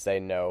vacuum, I would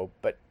say no.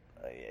 But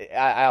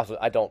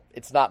I don't.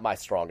 It's not my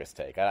strongest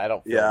take. I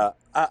don't feel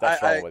that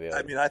strong with you.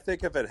 I mean, I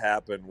think if it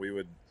happened, we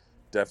would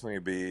definitely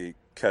be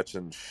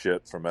catching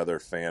shit from other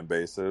fan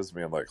bases,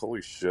 being like,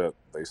 holy shit,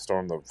 they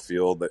stormed the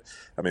field.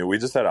 I mean, we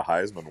just had a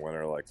Heisman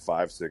winner like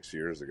 5-6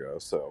 years ago.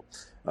 So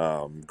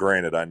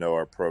granted, I know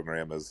our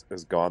program has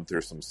gone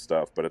through some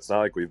stuff, but it's not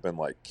like we've been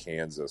like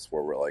Kansas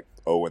where we're like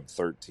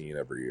 0-13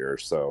 every year.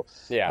 So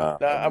yeah,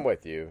 I'm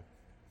with you.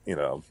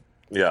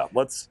 Yeah,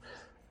 let's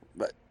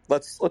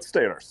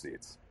stay in our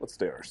seats. Let's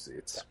stay in our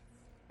seats.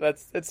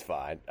 It's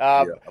fine.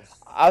 I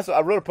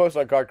wrote a post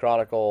on Card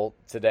Chronicle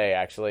today,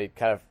 actually,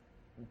 kind of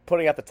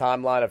putting out the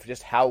timeline of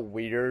just how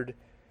weird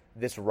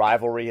this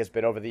rivalry has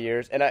been over the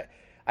years. And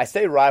I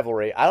say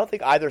rivalry. I don't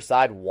think either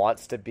side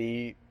wants to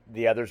be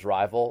the other's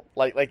rival.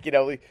 Like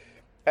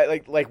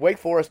Wake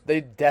Forest,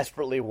 they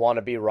desperately want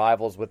to be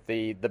rivals with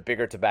the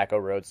bigger Tobacco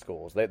Road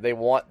schools. They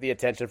want the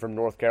attention from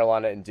North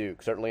Carolina and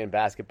Duke, certainly in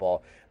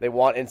basketball. They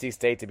want NC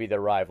State to be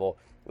their rival.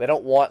 They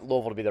don't want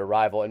Louisville to be their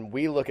rival. And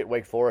we look at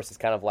Wake Forest as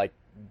kind of like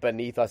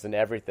beneath us in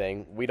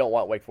everything. We don't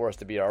want Wake Forest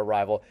to be our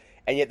rival.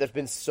 And yet there's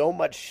been so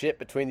much shit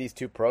between these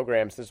two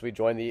programs since we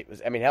joined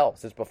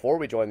since before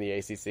we joined the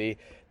ACC,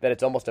 that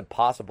it's almost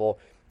impossible.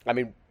 I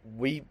mean,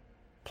 we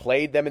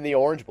played them in the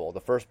Orange Bowl,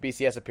 the first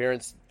BCS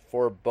appearance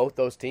for both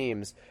those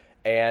teams,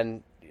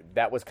 and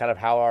that was kind of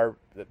how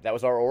that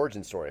was our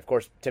origin story. Of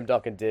course, Tim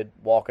Duncan did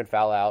walk and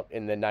foul out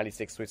in the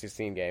 96 Sweet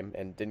 16 game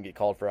and didn't get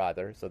called for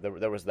either, so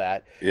there was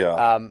that.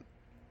 Yeah.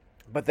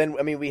 But then,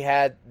 I mean, we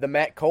had the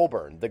Matt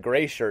Colburn, the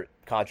gray shirt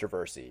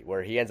controversy,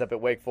 where he ends up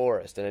at Wake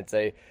Forest, and it's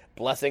a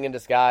blessing in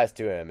disguise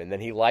to him. And then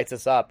he lights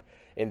us up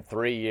in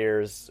 3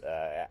 years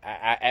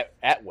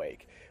at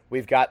Wake.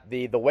 We've got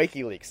the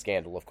WikiLeaks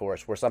scandal, of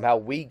course, where somehow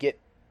we get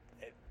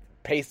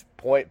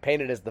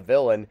painted as the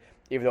villain,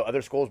 even though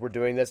other schools were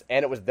doing this,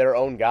 and it was their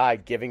own guy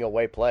giving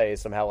away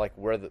plays. Somehow, like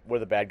we're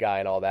the bad guy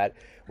and all that.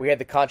 We had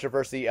the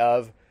controversy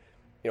of,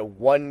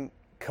 one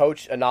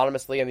coach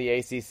anonymously in the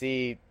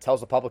ACC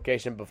tells a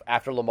publication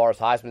after Lamar's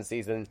Heisman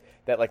season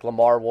that like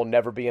Lamar will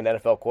never be an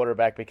NFL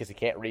quarterback because he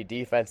can't read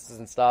defenses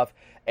and stuff,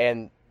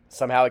 and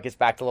somehow it gets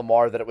back to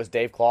Lamar that it was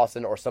Dave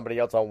Clawson or somebody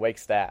else on Wake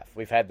staff.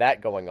 We've had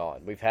that going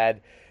on. We've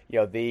had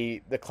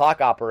the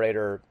clock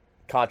operator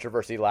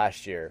controversy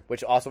last year,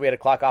 which also we had a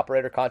clock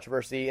operator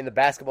controversy in the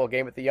basketball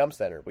game at the Yum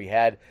Center. We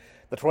had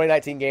the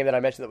 2019 game that I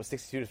mentioned that was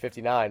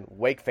 62-59.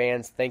 Wake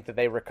fans think that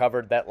they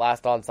recovered that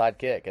last onside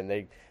kick, and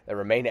they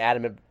remain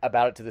adamant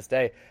about it to this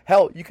day.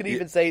 Hell, you could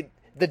even say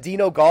the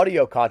Dino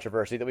Gaudio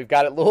controversy that we've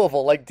got at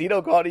Louisville. Like,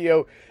 Dino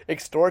Gaudio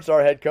extorts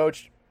our head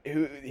coach,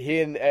 who he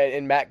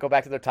and Matt go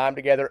back to their time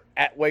together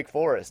at Wake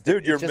Forest.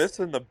 Dude, you're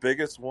missing the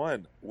biggest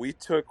one. We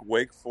took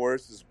Wake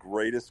Forest's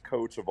greatest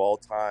coach of all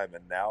time,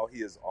 and now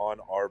he is on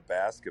our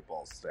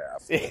basketball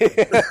staff.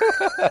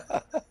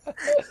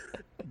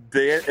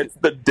 It's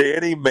the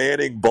Danny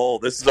Manning Bowl.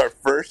 This is our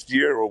first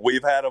year where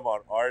we've had him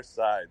on our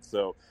side.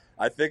 So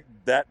I think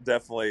that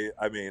definitely,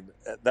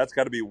 that's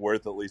got to be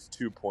worth at least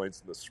 2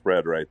 points in the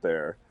spread right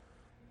there.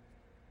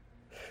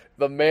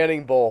 The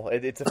Manning Bowl.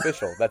 It's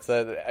official. That's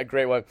a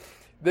great one.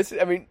 This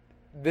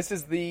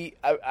is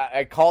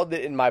I called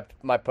it in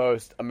my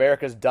post,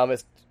 America's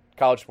dumbest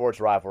college sports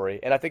rivalry,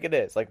 and I think it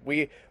is. Like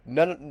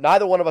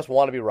neither one of us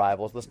want to be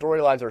rivals. The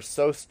storylines are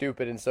so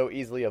stupid and so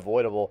easily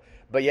avoidable,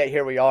 but yet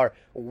here we are.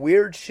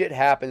 Weird shit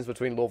happens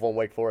between Louisville and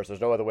Wake Forest. There's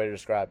no other way to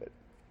describe it.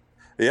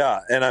 Yeah,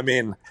 and I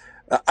mean,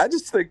 I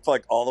just think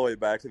like all the way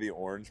back to the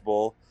Orange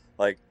Bowl,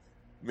 like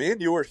me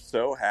and you were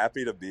so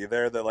happy to be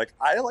there that like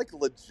I like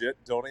legit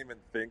don't even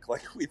think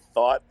like we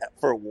thought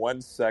for 1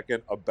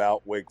 second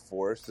about Wake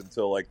Forest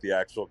until like the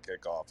actual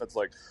kickoff. It's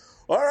like,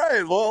 all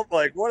right, well,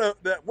 like what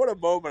a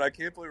moment! I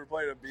can't believe we're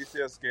playing a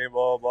BCS game,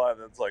 blah blah blah.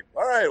 And it's like,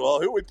 all right, well,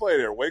 who we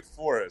playing here? Wake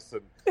Forest,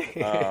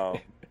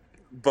 and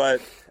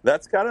but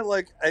that's kind of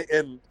like,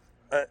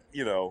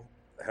 you know,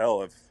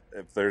 hell,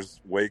 if there's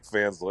Wake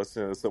fans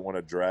listening to this that want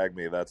to drag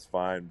me, that's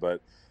fine,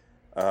 but.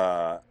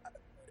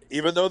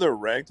 Even though they're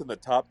ranked in the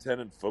top 10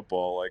 in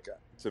football, like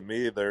to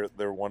me,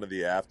 they're one of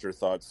the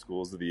afterthought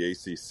schools of the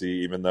ACC.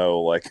 Even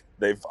though like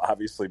they've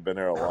obviously been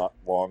there a lot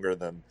longer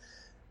than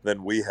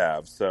we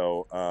have.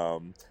 So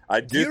I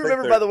do. Do you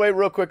remember, by the way,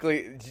 real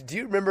quickly? Do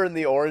you remember in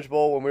the Orange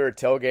Bowl when we were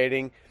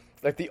tailgating,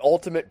 like the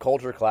ultimate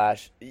culture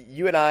clash?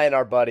 You and I and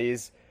our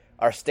buddies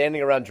are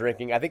standing around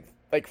drinking. I think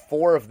like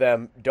 4 of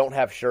them don't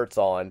have shirts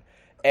on,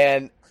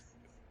 and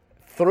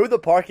through the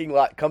parking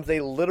lot comes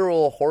a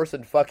literal horse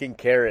and fucking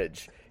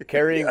carriage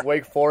carrying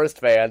Wake Forest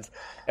fans,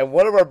 and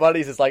one of our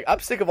buddies is like, I'm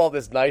sick of all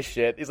this nice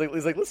shit. He's like,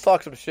 let's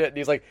talk some shit, and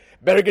he's like,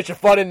 better get your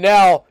fun in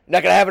now. You're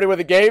not gonna have any when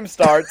the game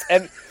starts.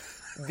 And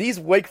these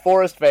Wake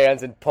Forest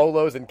fans in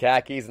polos and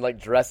khakis and like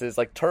dresses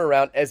like turn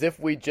around as if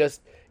we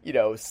just, you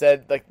know,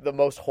 said like the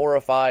most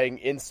horrifying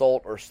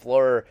insult or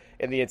slur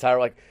in the entire,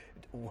 like,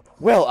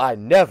 well, I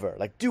never,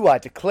 like, do I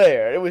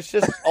declare. It was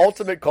just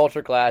ultimate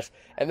culture clash,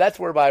 and that's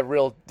where my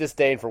real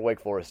disdain for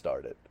Wake Forest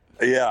started.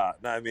 Yeah,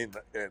 no, I mean,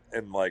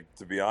 and like,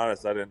 to be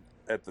honest, I didn't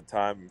at the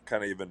time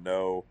kind of even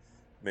know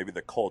maybe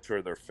the culture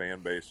of their fan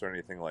base or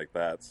anything like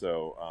that.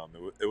 So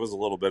it was a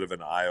little bit of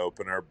an eye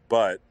opener.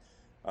 But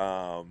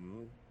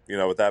you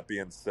know, with that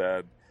being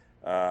said,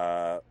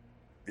 yeah,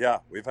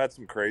 we've had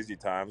some crazy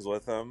times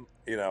with them.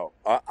 You know,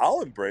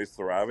 I'll embrace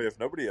the rivalry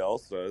if nobody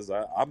else does.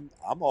 I'm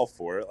all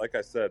for it. Like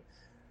I said,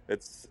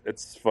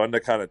 it's fun to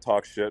kind of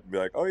talk shit and be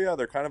like, oh yeah,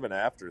 they're kind of an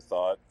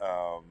afterthought.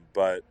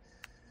 But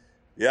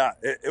yeah,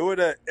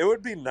 it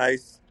would be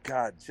nice,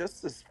 God,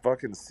 just to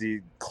fucking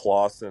see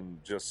Clawson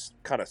just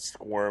kind of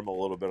squirm a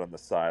little bit on the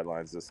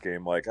sidelines this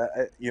game. Like,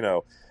 you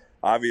know,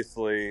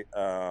 obviously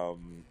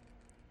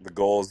the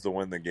goal is to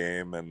win the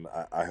game, and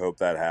I hope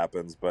that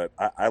happens. But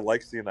I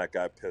like seeing that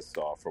guy pissed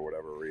off for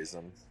whatever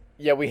reason.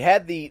 Yeah, we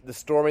had the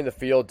storming the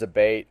field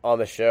debate on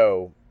the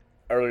show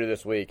earlier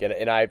this week,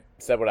 and I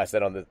said what I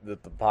said on the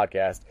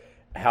podcast,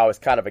 how I was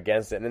kind of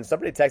against it. And then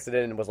somebody texted in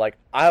and was like,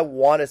 I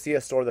want to see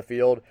us storm the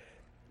field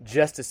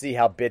just to see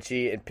how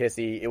bitchy and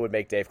pissy it would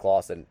make Dave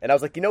Clawson. And I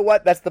was like, you know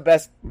what? That's the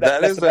best.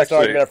 That's the best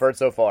argument I've heard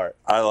so far.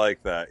 I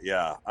like that.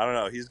 Yeah, I don't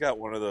know. He's got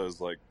one of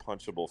those like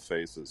punchable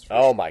faces.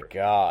 Oh my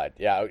God!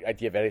 Yeah, I'd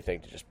give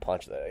anything to just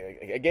punch that.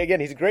 Again,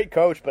 he's a great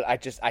coach, but I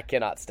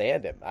cannot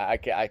stand him.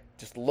 I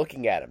just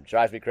looking at him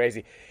drives me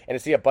crazy. And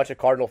to see a bunch of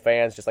Cardinal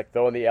fans just like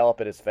throwing the L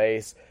up in his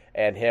face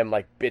and him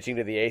like bitching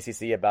to the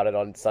ACC about it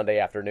on Sunday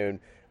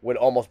afternoon would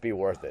almost be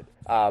worth it.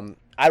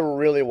 I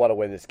really want to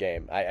win this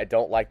game. I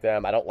don't like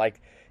them. I don't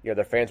like. You know,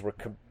 their fans were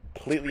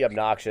completely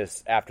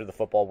obnoxious after the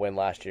football win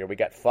last year. We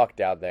got fucked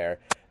down there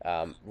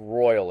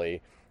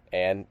royally,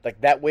 and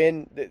like that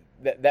win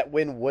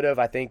would have,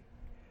 I think,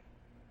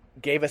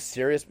 given us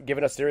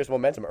serious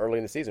momentum early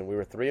in the season. We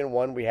were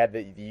 3-1. We had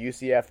the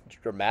UCF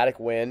dramatic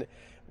win.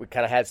 We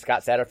kind of had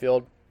Scott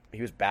Satterfield.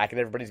 He was back in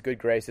everybody's good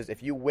graces.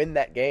 If you win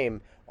that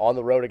game on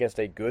the road against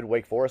a good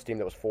Wake Forest team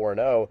that was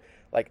 4-0,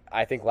 like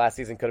I think last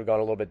season could have gone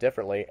a little bit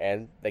differently,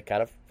 and they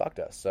kind of fucked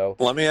us. So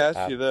let me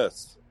ask you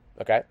this.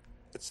 Okay.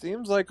 It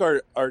seems like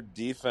our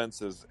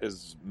defense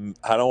is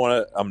I don't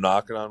want to. I'm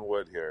knocking on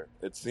wood here.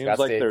 It seems Scott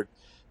like Steve.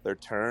 They're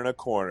turning a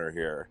corner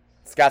here.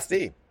 Scott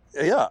Steve.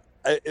 Yeah.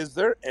 Is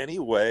there any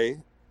way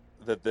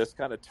that this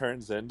kind of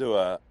turns into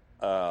a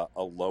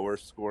lower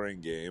scoring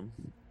game?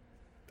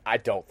 I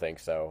don't think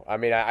so. I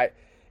mean,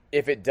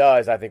 if it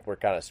does, I think we're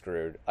kind of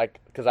screwed. Like,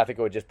 because I think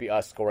it would just be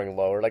us scoring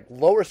lower. Like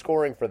lower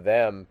scoring for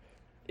them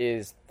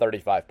is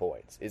 35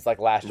 points. It's like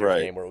last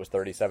year's game where it was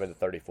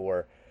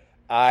 37-34.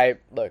 I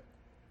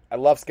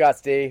love Scott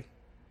Stee.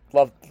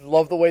 Love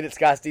the way that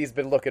Scott Stee's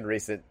been looking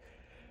recent.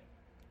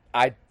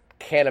 I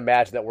can't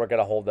imagine that we're going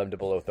to hold them to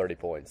below 30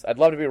 points. I'd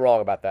love to be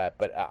wrong about that,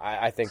 but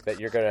I think that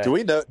you're going to...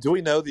 Do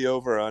we know the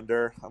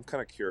over-under? I'm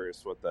kind of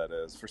curious what that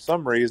is. For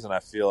some reason, I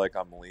feel like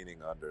I'm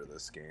leaning under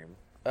this game.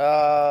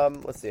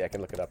 Let's see. I can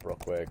look it up real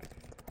quick.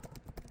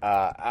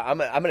 I'm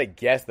going to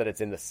guess that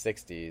it's in the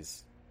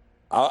 60s.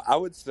 I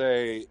would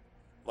say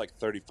like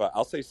 35.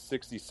 I'll say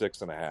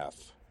 66.5.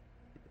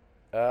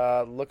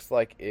 Looks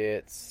like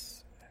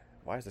it's...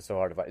 Why is it so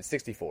hard to find? It's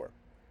 64.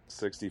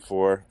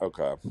 64?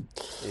 Okay.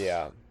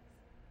 Yeah.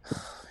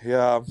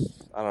 Yeah,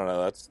 I don't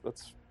know. That's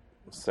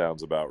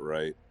sounds about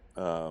right.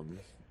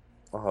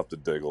 I'll have to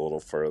dig a little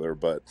further.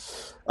 But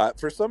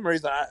for some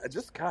reason,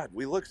 God,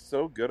 we looked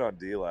so good on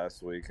D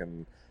last week,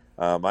 and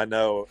I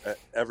know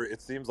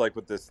it seems like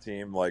with this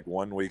team, like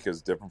 1 week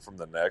is different from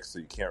the next, so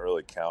you can't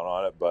really count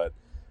on it. But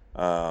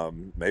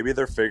maybe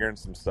they're figuring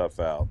some stuff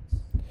out.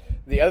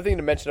 The other thing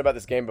to mention about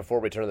this game before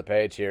we turn the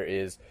page here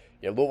is,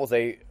 Louisville's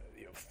a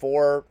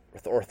 4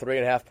 or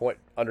 3.5 point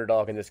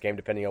underdog in this game,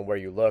 depending on where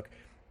you look.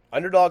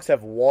 Underdogs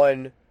have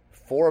won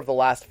 4 of the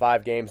last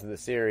 5 games in the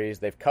series.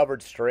 They've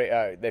covered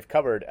I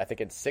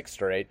think, in 6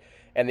 straight.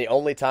 And the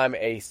only time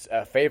a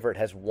favorite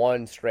has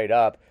won straight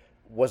up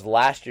was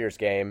last year's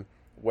game,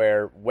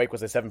 where Wake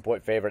was a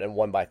 7-point favorite and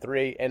won by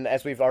 3. And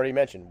as we've already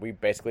mentioned, we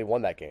basically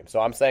won that game. So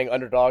I'm saying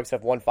underdogs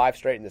have won 5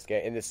 straight in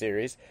this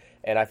series.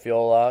 And I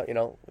feel,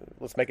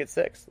 let's make it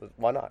 6.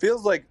 Why not?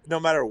 Feels like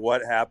no matter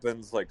what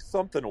happens, like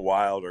something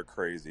wild or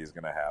crazy is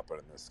going to happen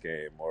in this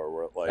game,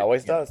 or like it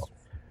always does.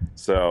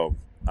 So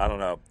I don't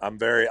know.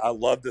 I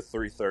love the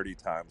 3:30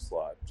 time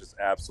slot. Just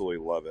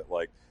absolutely love it.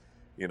 Like,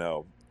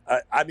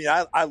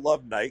 I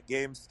love night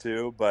games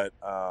too, but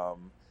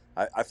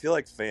I feel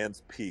like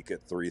fans peak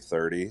at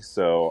 3:30,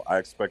 so I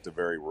expect a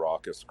very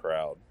raucous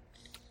crowd.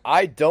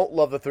 I don't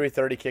love the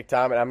 3:30 kick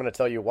time, and I'm going to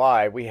tell you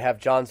why. We have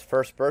John's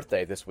first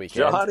birthday this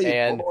weekend.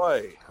 Johnny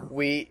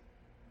boy.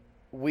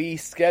 We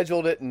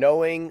scheduled it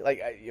knowing,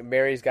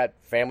 Mary's got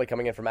family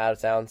coming in from out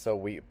of town, so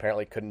we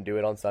apparently couldn't do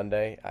it on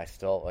Sunday. I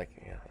still,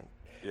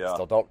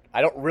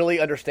 I don't really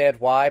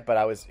understand why,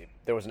 but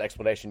there was an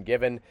explanation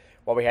given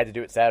why we had to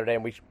do it Saturday,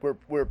 and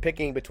we're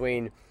picking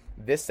between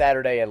this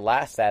Saturday and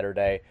last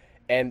Saturday.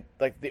 And,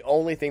 the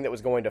only thing that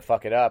was going to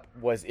fuck it up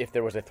was if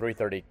there was a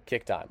 3:30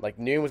 kick time.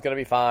 Noon was going to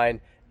be fine.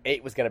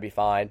 8 was going to be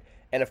fine.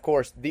 And, of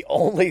course, the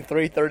only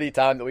 3:30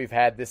 time that we've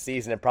had this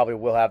season and probably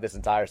will have this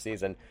entire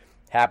season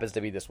happens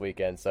to be this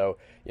weekend. So,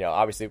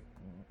 obviously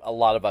a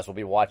lot of us will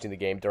be watching the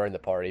game during the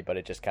party, but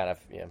it just kind of,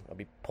 I'll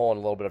be pulling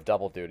a little bit of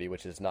double duty,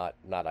 which is not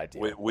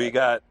ideal. We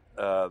got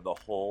the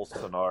whole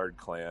Sennard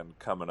clan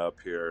coming up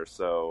here.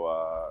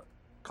 So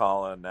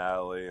Colin,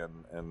 Natalie,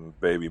 and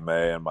baby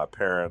May and my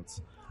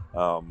parents.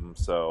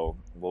 So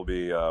we'll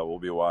be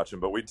watching,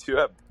 but we do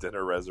have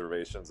dinner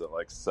reservations at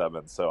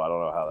 7, so I don't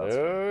know how that's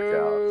going to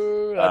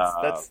work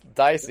out. That's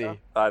dicey.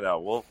 I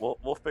know.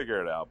 We'll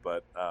figure it out,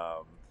 but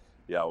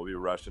we'll be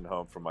rushing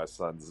home from my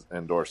son's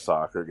indoor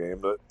soccer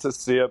game to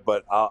see it,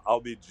 but I'll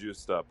be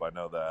juiced up. I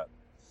know that.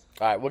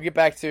 All right, we'll get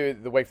back to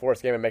the Wake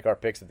Forest game and make our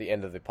picks at the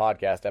end of the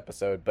podcast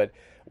episode, but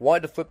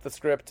wanted to flip the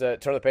script, turn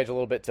the page a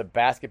little bit to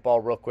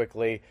basketball real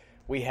quickly.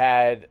 We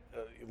had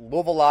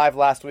Louisville Live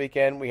last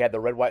weekend. We had the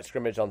red-white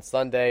scrimmage on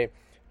Sunday.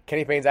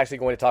 Kenny Payne's actually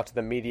going to talk to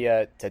the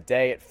media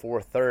today at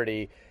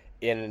 4:30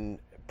 in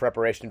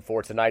preparation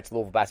for tonight's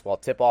Louisville basketball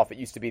tip-off. It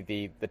used to be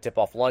the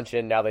tip-off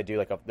luncheon. Now they're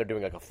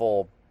doing a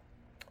full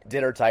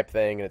dinner type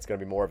thing, and it's going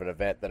to be more of an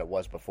event than it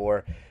was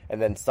before.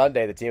 And then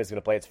Sunday, the team is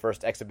going to play its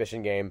first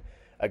exhibition game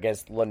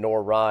against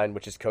Lenoir-Rhyne,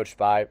 which is coached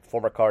by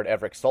former guard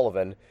Everett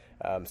Sullivan.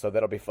 So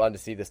that'll be fun to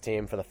see this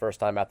team for the first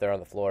time out there on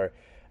the floor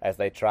as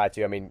they try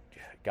to. I mean,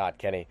 God,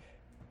 Kenny,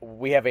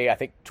 we have I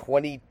think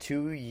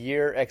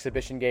 22-year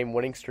exhibition game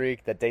winning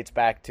streak that dates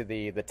back to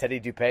the Teddy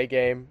Dupé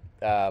game,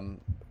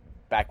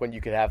 back when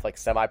you could have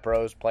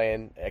semi-pros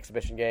playing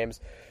exhibition games.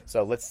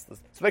 So let's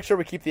make sure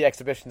we keep the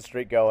exhibition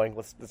streak going.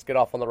 Let's get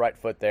off on the right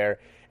foot there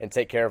and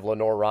take care of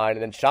Lenoir-Rhyne.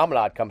 And then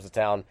Chaminade comes to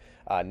town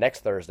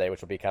next Thursday,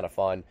 which will be kind of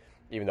fun,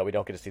 even though we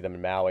don't get to see them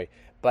in Maui.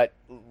 But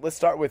let's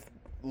start with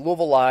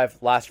Louisville Live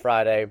last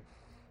Friday.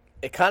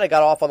 It kind of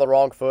got off on the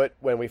wrong foot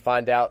when we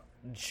find out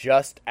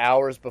just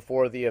hours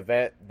before the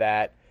event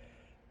that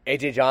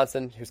A.J.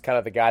 Johnson, who's kind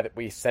of the guy that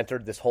we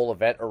centered this whole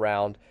event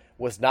around,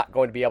 was not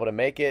going to be able to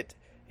make it.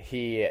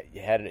 He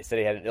said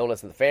he had an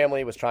illness in the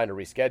family, was trying to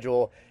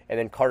reschedule. And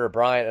then Carter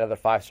Bryant, another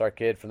 5-star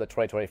kid from the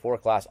 2024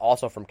 class,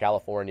 also from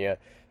California,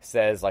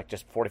 says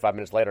just 45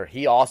 minutes later,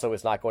 he also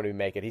is not going to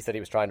make it. He said he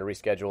was trying to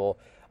reschedule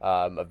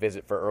a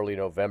visit for early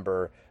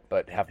November,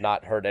 but have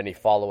not heard any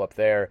follow-up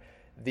there.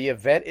 The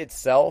event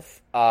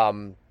itself,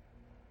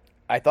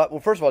 I thought, well,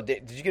 first of all,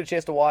 did you get a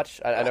chance to watch?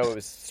 I know it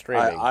was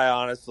streaming. I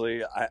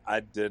honestly, I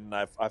didn't.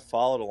 I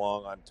followed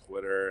along on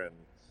Twitter,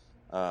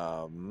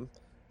 and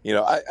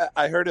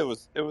I heard it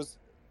was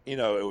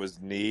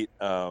neat.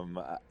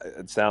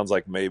 It sounds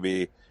like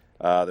maybe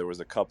there was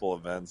a couple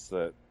events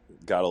that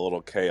got a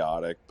little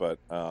chaotic, but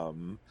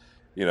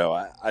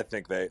I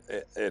think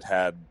it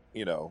had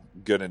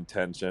good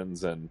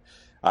intentions, and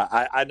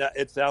I know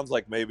it sounds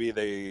like maybe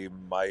they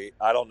might.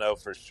 I don't know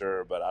for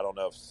sure, but I don't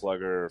know if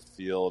Slugger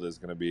Field is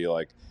going to be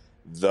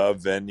the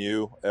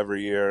venue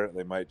every year.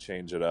 They might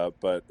change it up,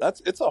 but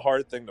it's a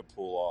hard thing to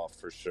pull off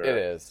for sure. It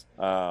is.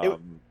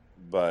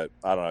 But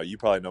I don't know. You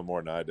probably know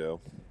more than I do.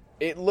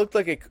 It looked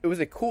like it was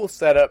a cool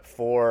setup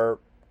for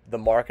the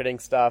marketing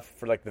stuff,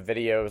 for the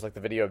videos, the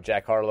video of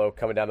Jack Harlow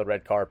coming down the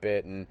red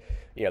carpet, and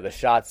the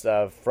shots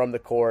of from the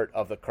court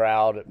of the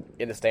crowd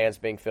in the stands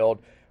being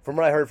filled. From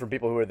what I heard from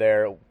people who were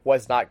there, it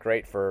was not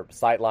great for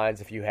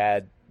sightlines. If you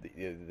had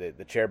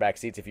the chair back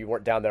seats, if you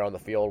weren't down there on the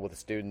field with the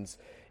students,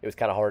 it was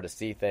kind of hard to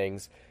see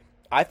things.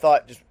 I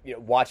thought just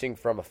watching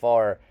from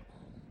afar,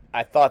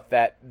 I thought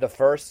that the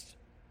first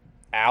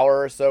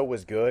hour or so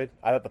was good.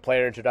 I thought the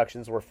player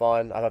introductions were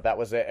fun. I thought that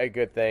was a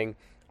good thing.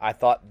 I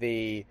thought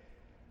the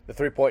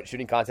 3-point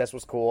shooting contest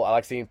was cool. I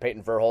like seeing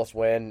Peyton Verhulst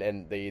win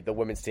and the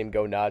women's team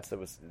go nuts.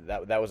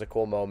 That was a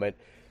cool moment.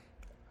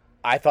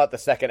 I thought the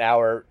second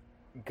hour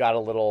got a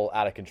little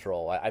out of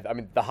control. I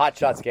mean, the Hot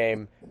Shots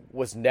game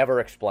was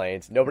never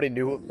explained. Nobody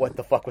knew what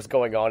the fuck was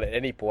going on at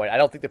any point. I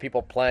don't think the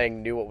people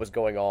playing knew what was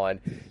going on.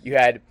 You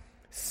had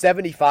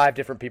 75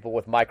 different people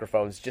with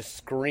microphones just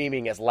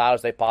screaming as loud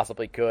as they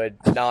possibly could.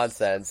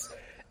 Nonsense.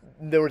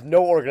 There was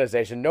no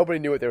organization. Nobody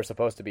knew what they were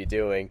supposed to be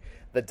doing.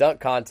 The dunk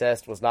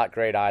contest was not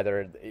great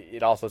either.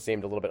 It also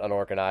seemed a little bit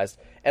unorganized.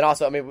 And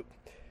also, I mean,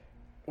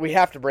 we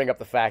have to bring up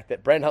the fact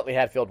that Brandon Huntley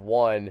Hatfield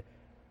won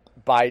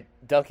by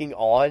dunking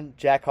on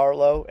Jack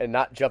Harlow and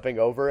not jumping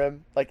over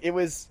him. Like, it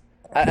was,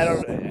 I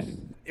don't know,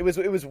 it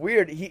was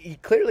weird. He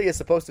clearly is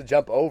supposed to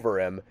jump over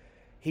him.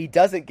 He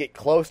doesn't get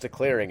close to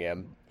clearing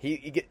him.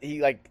 He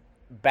like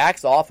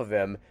backs off of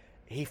him.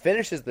 He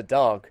finishes the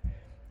dunk,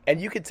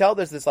 and you can tell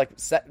there's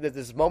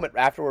this moment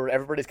afterward where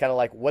everybody's kind of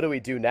like, what do we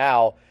do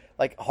now?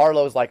 Like,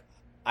 Harlow's like,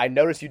 I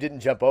noticed you didn't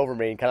jump over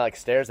me, and kind of like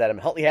stares at him.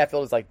 Huntley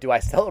Hatfield is like, do I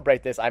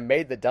celebrate this? I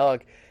made the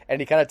dunk. And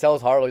he kind of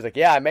tells Harlow, he's like,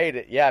 yeah, I made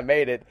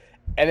it.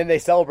 And then they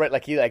celebrate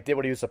like he like did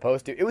what he was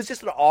supposed to. It was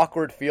just an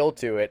awkward feel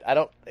to it.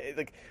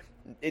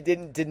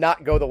 It did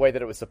not go the way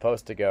that it was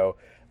supposed to go.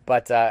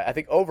 But I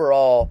think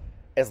overall,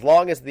 as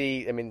long as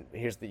you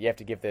have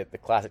to give the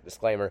classic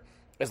disclaimer.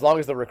 As long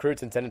as the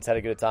recruits and attendants had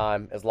a good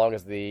time, as long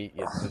as the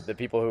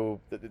people who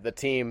the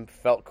team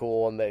felt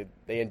cool and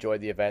they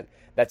enjoyed the event,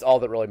 that's all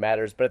that really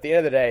matters. But at the end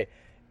of the day,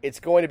 it's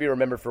going to be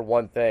remembered for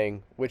one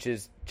thing, which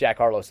is Jack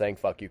Harlow saying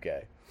 "fuck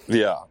UK."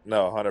 Yeah,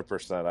 no,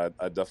 100%.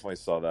 I definitely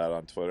saw that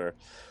on Twitter.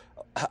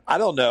 I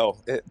don't know.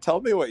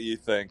 Tell me what you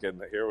think,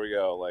 and here we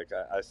go. Like,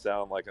 I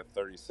sound like a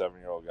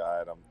 37-year-old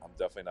guy, and I'm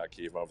definitely not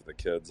keeping up with the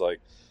kids.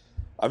 Like,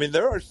 I mean,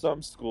 there are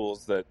some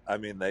schools that, I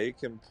mean, they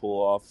can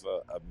pull off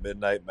a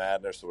Midnight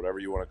Madness or whatever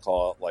you want to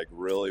call it, like,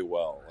 really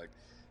well. Like,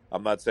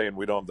 I'm not saying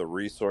we don't have the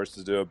resources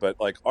to do it, but,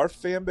 like, our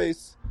fan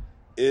base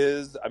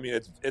is, I mean,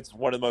 it's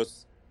one of the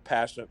most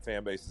passionate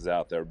fan bases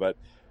out there, but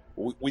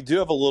we do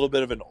have a little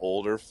bit of an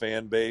older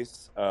fan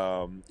base,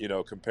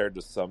 compared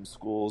to some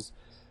schools.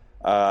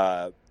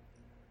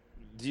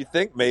 Do you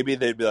think maybe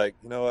they'd be like,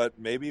 you know what,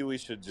 maybe we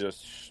should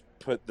just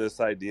put this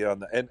idea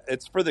on and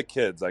it's for the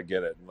kids, I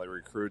get it, and like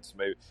recruits,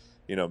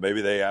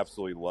 maybe they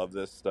absolutely love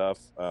this stuff.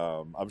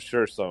 I'm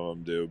sure some of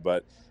them do,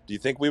 but do you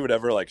think we would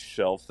ever like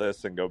shelf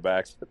this and go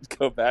back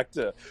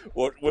to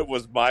what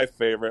was my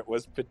favorite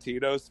was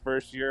Pitino's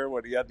first year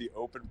when he had the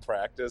open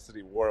practice and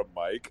he wore a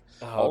mic?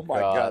 Oh my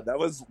God, that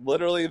was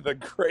literally the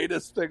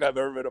greatest thing I've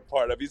ever been a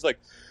part of. He's like,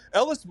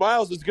 Ellis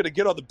Miles is going to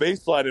get on the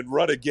baseline and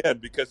run again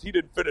because he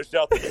didn't finish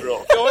out the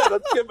drill. Go ahead,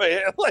 let's give him a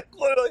hand. Like,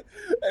 literally.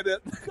 And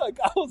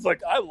I was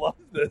like, I love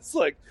this.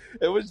 Like,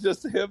 it was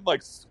just him,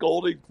 like,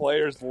 scolding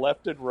players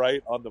left and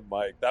right on the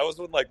mic. That was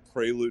when, like,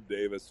 Prelude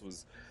Davis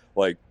was,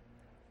 like,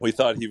 we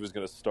thought he was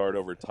going to start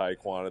over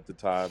Taekwon at the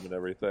time and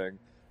everything.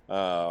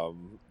 To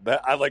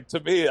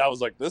me, I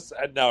was like, this,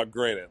 and now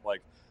granted,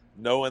 like,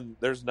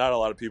 there's not a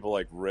lot of people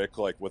like Rick,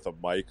 like, with a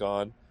mic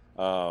on.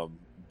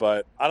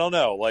 But I don't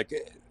know, like,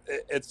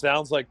 it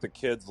sounds like the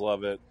kids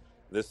love it.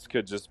 This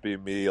could just be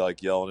me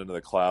like yelling into the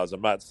clouds.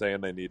 I'm not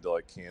saying they need to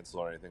like cancel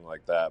or anything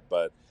like that,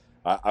 but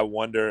I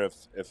wonder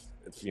if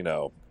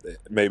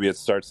maybe it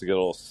starts to get a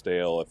little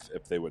stale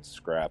if they would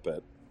scrap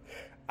it.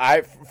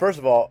 First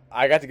of all,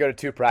 I got to go to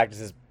 2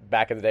 practices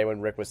back in the day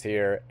when Rick was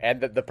here, and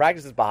the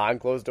practices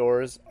behind closed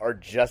doors are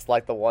just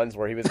like the ones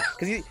where he was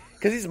because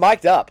he's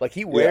mic'd up. Like,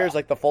 he wears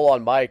like the full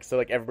on mic so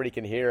like everybody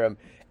can hear him,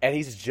 and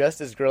he's just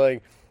as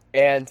grilling.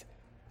 And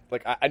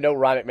like, I know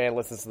Ryan McMahon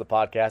listens to the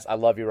podcast. I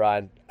love you,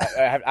 Ryan.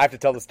 I have to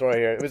tell the story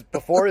here. It was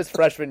before his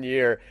freshman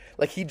year.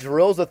 Like, he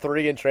drills a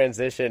 3 in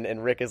transition,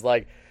 and Rick is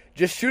like,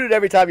 just shoot it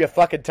every time you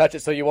fucking touch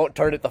it so you won't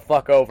turn it the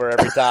fuck over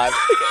every time.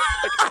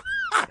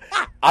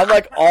 I'm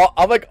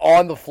like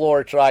on the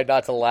floor trying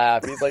not to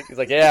laugh. He's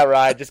like, yeah,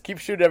 Ryan, just keep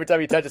shooting every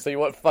time you touch it so you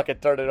won't fucking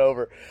turn it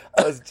over.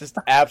 I was just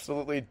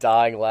absolutely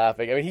dying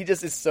laughing. I mean, he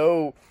just is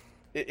so...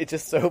 It's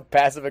just so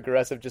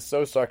passive-aggressive, just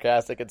so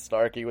sarcastic and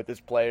snarky with his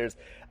players.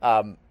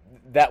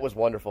 That was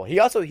wonderful.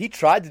 He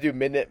tried to do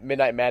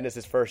Midnight Madness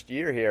his first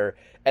year here,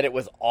 and it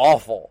was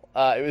awful.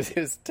 It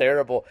was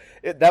terrible.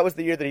 That was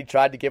the year that he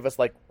tried to give us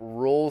like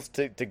rules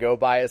to go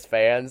by as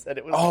fans, and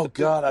it was. Oh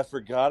God, I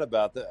forgot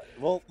about that.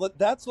 Well,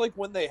 that's like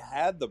when they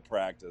had the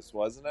practice,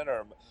 wasn't it?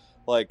 Or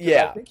like,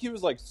 yeah, I think he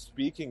was like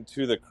speaking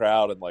to the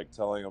crowd and like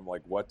telling them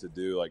like what to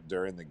do like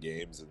during the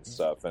games and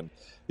stuff. And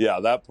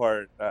yeah, that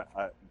part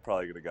I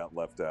probably could have got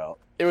left out.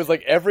 It was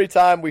like every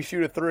time we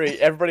shoot a 3,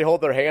 everybody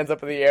hold their hands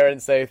up in the air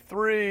and say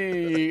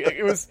 3.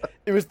 It was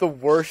the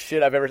worst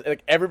shit I've ever.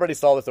 Like, everybody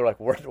saw this, they're like,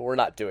 we're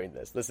not doing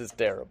this. This is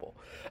terrible.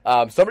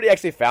 Somebody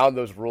actually found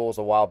those rules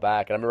a while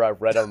back, and I remember I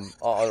read them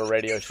on a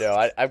radio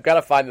show. I've got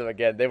to find them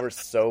again. They were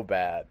so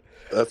bad.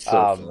 That's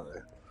so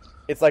funny.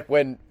 It's like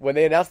when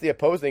they announce the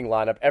opposing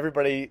lineup,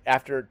 everybody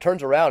after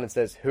turns around and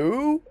says,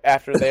 "Who?"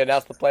 after they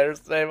announce the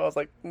player's name. I was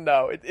like,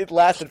 no. It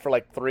lasted for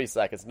like 3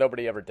 seconds.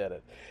 Nobody ever did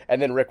it.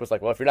 And then Rick was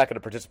like, well, if you're not going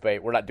to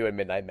participate, we're not doing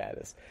Midnight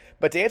Madness.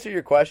 But to answer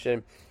your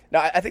question,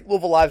 now I think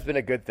Louisville Live's been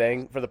a good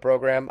thing for the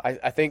program.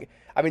 I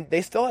mean,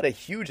 they still had a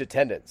huge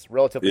attendance,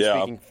 relatively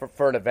speaking,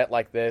 for an event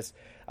like this.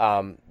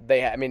 And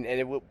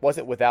it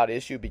wasn't without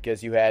issue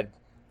because you had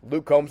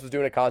Luke Combs was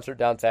doing a concert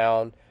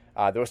downtown.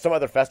 There was some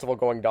other festival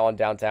going on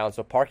downtown,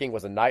 so parking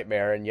was a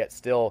nightmare, and yet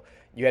still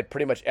you had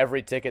pretty much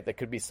every ticket that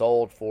could be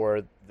sold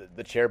for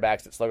the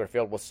chairbacks at Slugger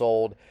Field was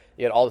sold.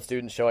 You had all the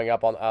students showing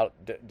up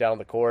down on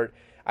the court.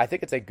 I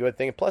think it's a good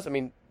thing. Plus, I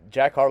mean,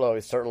 Jack Harlow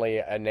is certainly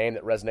a name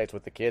that resonates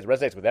with the kids,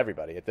 resonates with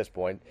everybody at this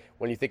point.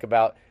 When you think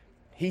about,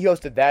 he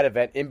hosted that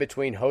event in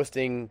between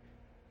hosting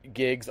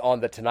gigs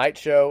on the Tonight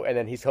Show, and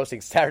then he's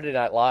hosting Saturday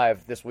Night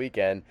Live this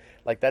weekend.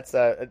 Like that's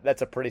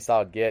a pretty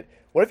solid get.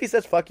 What if he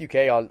says "fuck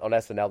UK" on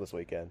SNL this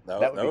weekend?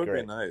 That would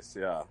be nice.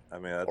 Yeah, I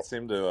mean that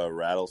seemed to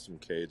rattle some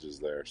cages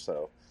there.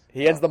 So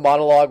he ends the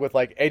monologue with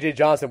like, "AJ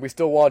Johnson, we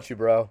still want you,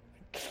 bro."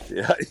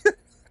 Yeah,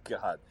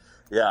 God,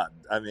 yeah.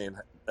 I mean,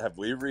 have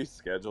we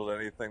rescheduled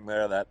anything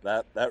there?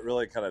 That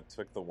really kind of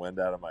took the wind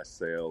out of my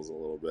sails a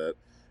little bit.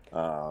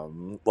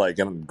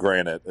 And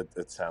granted,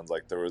 it sounds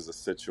like there was a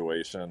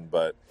situation,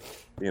 but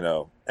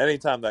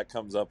anytime that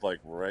comes up like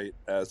right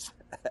as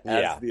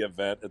the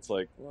event, it's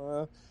like,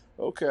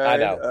 okay. I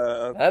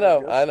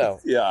know.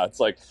 Yeah, it's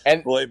like,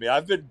 and believe me,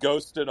 I've been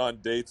ghosted on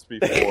dates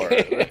before.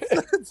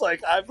 It's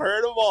like I've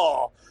heard them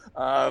all.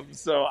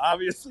 So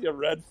obviously a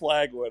red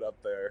flag went up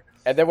there.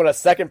 And then when a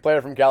second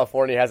player from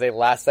California has a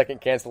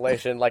last-second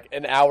cancellation, like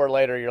an hour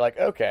later, you're like,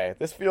 okay,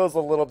 this feels a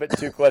little bit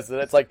too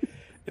coincidental.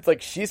 It's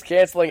like she's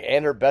canceling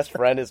and her best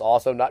friend is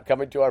also not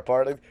coming to our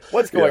party.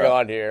 What's going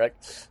on here? Like,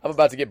 I'm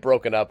about to get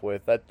broken up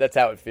with. That's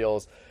how it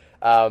feels.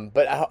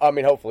 But I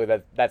mean, hopefully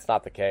that's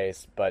not the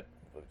case. But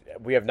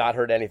we have not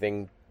heard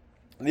anything.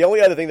 The only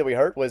other thing that we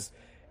heard was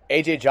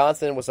AJ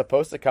Johnson was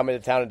supposed to come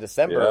into town in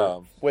December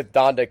with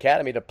Donda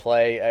Academy to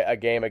play a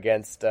game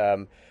against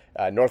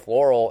North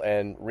Laurel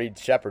and Reed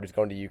Shepherd, who's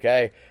going to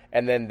UK,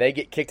 and then they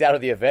get kicked out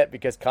of the event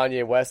because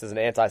Kanye West is an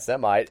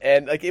anti-Semite.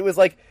 And like it was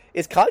like,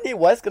 is Kanye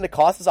West going to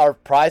cost us our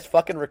prize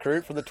fucking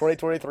recruit from the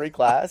 2023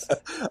 class?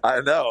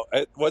 I know.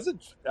 It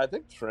wasn't. I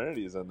think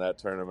Trinity's in that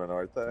tournament,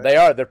 aren't they? They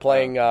are. They're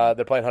playing.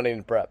 They're playing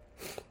Huntington Prep.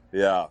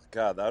 Yeah,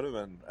 God, that would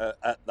have been.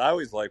 I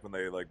always like when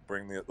they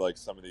bring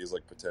some of these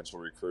potential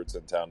recruits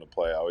in town to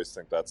play. I always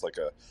think that's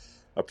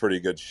a pretty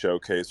good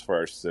showcase for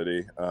our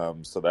city.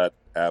 So that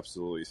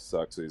absolutely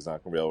sucks that he's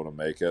not going to be able to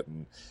make it.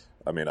 And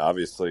I mean,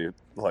 obviously,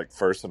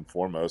 first and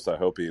foremost, I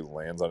hope he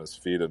lands on his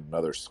feet at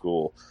another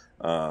school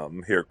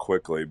here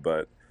quickly.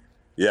 But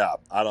yeah,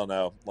 I don't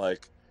know.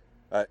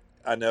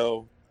 I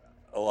know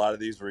a lot of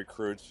these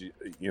recruits.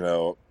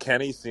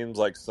 Kenny seems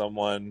like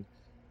someone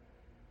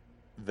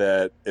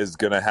that is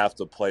going to have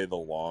to play the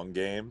long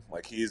game.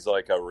 He's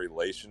like a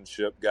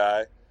relationship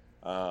guy.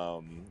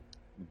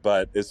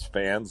 But as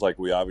fans,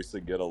 we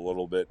obviously get a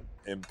little bit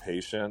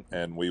impatient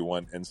and we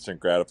want instant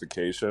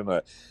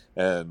gratification.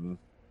 And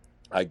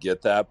I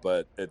get that,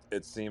 but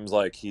it seems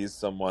like he's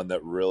someone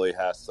that really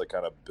has to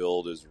kind of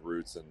build his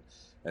roots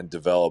and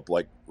develop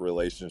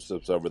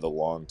relationships over the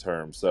long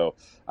term. So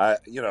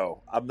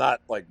I'm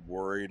not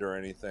worried or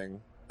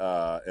anything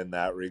in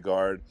that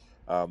regard.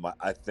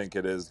 I think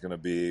it is going to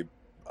be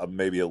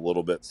maybe a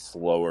little bit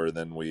slower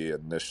than we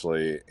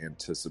initially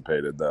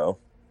anticipated, though.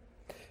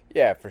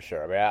 Yeah, for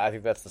sure. I mean, I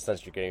think that's the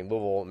sense you're getting.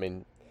 Louisville, I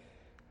mean,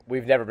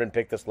 we've never been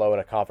picked this low in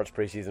a conference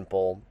preseason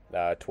poll,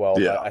 12.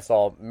 Yeah. I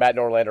saw Matt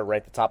Norlander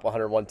rank the top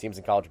 101 teams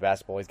in college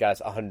basketball. He's got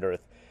us 100th.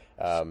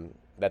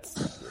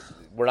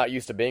 We're not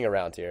used to being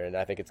around here, and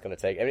I think it's going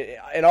to take. I mean,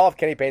 and all of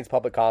Kenny Payne's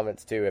public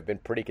comments too have been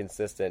pretty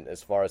consistent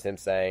as far as him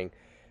saying,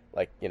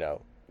 you're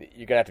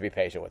gonna have to be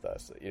patient with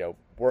us.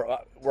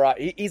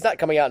 He's not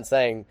coming out and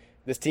saying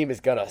this team is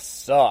gonna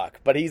suck,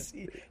 but he's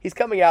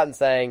coming out and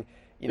saying,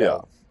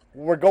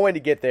 we're going to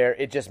get there.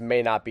 It just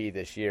may not be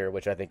this year,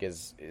 which I think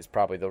is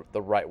probably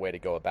the right way to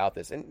go about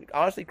this. And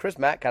honestly, Chris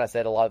Mack kind of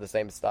said a lot of the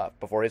same stuff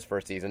before his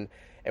first season.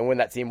 And when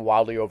that team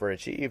wildly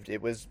overachieved, it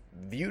was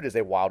viewed as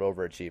a wild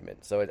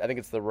overachievement. So I think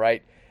it's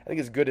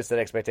it's good to set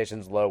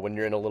expectations low when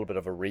you're in a little bit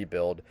of a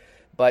rebuild.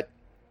 But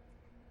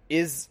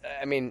I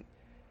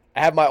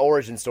have my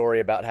origin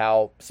story about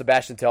how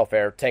Sebastian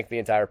Telfair tanked the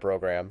entire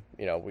program.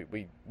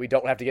 We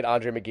don't have to get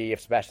Andre McGee if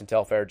Sebastian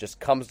Telfair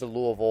just comes to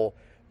Louisville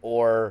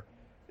or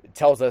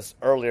tells us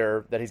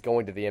earlier that he's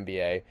going to the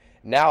NBA.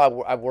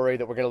 Now I worry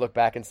that we're going to look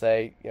back and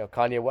say,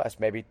 Kanye West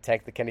maybe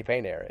tanked the Kenny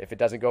Payne era. If it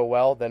doesn't go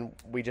well, then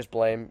we just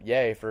blame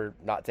Ye for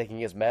not taking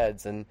his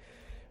meds and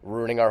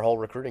ruining our whole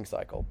recruiting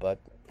cycle. But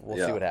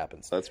we'll see what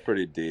happens. That's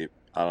pretty deep.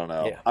 I don't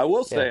know. Yeah. I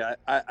will say,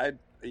 I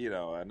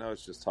know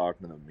it's just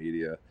talking to the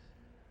media.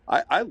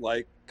 I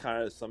like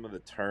kind of some of the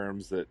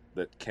terms that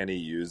Kenny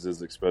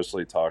uses,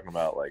 especially talking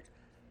about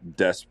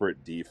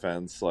desperate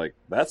defense.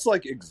 That's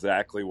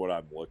exactly what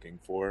I'm looking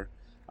for.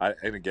 I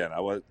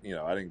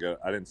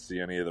didn't see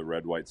any of the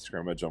red-white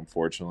scrimmage,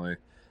 unfortunately.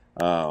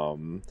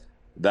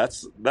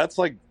 That's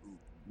like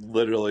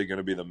literally going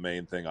to be the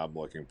main thing I'm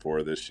looking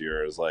for this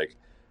year is like,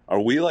 are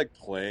we like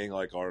playing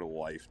like our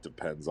life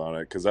depends on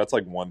it? Because that's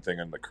like one thing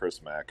in the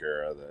Chris Mack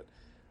era that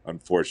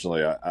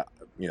unfortunately,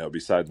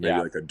 besides maybe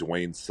like a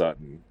Dwayne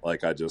Sutton,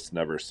 like I just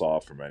never saw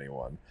from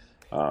anyone.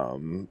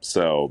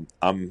 So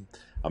I'm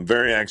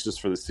very anxious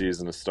for the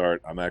season to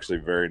start. I'm actually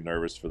very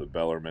nervous for the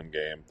Bellarmine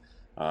game,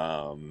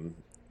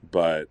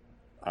 but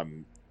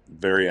I'm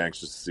very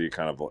anxious to see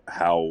kind of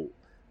how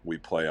we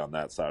play on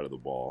that side of the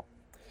ball.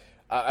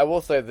 I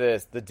will say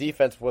this: the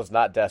defense was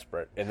not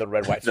desperate in the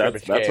red-white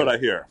scrimmage game. That's what I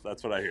hear.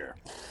 That's what I hear.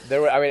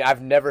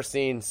 I've never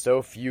seen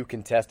so few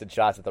contested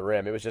shots at the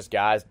rim. It was just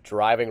guys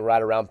driving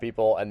right around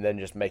people and then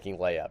just making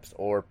layups,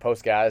 or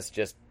post guys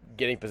just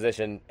getting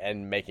position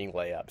and making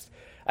layups.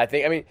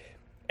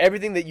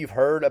 Everything that you've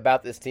heard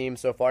about this team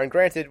so far, and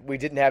granted, we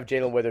didn't have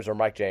Jalen Withers or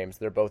Mike James.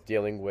 They're both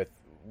dealing with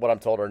what I'm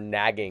told are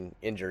nagging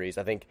injuries.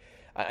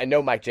 I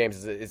know Mike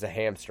James is a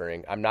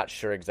hamstring. I'm not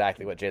sure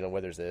exactly what Jalen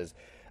Withers is.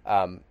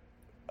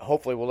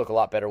 Hopefully we'll look a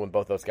lot better when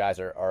both those guys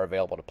are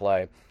available to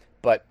play.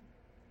 But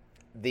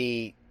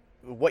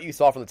what you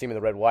saw from the team in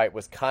the red-white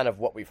was kind of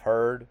what we've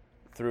heard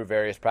through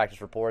various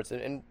practice reports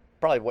and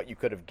probably what you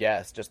could have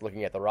guessed just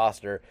looking at the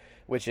roster,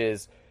 which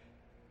is,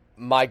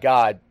 my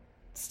God,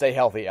 stay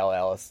healthy, L.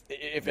 Ellis.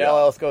 If L.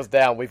 Ellis goes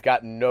down, we've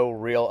got no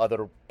real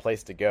other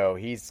place to go.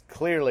 This is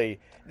clearly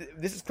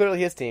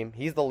his team.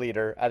 He's the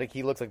leader. I think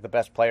he looks like the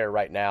best player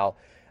right now.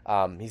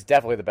 He's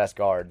definitely the best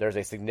guard. There's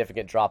a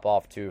significant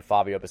drop-off to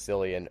Fabio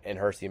Basili and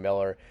Hersey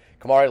Miller.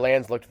 Kamari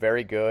Lands looked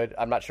very good.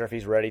 I'm not sure if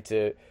he's ready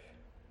to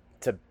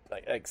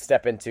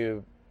step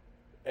into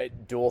a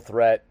dual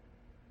threat,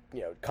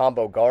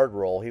 combo guard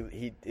role.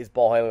 His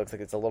ball handling looks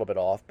like it's a little bit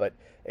off, but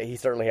he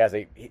certainly has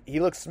he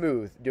looks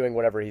smooth doing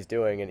whatever he's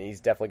doing, and he's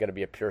definitely going to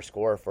be a pure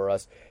scorer for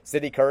us.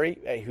 Sidney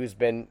Curry, who's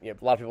been, a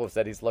lot of people have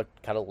said he's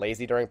looked kind of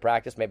lazy during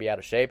practice, maybe out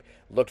of shape,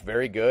 looked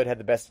very good, had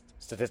the best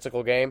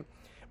statistical game.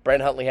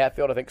 Brandon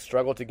Huntley-Hatfield, I think,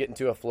 struggled to get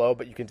into a flow,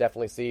 but you can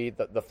definitely see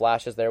the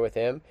flashes there with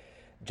him.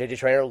 J.J.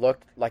 Traynor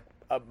looked like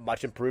a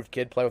much improved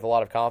kid playing with a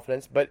lot of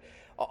confidence, but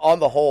on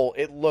the whole,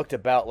 it looked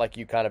about like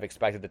you kind of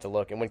expected it to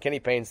look. And when Kenny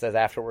Payne says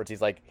afterwards,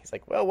 he's like,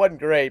 well, it wasn't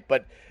great,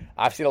 but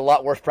I've seen a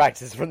lot worse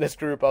practices from this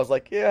group. I was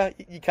like, yeah,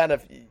 you kind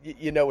of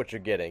you know what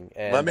you're getting.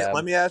 And,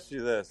 let me ask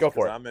you this. Go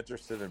for it. I'm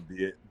interested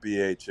in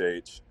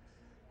BHH.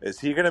 Is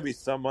he going to be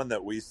someone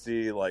that we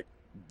see like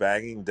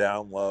banging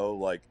down low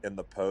like in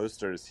the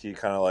post, or does he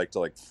kind of like to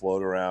like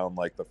float around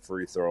like the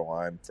free throw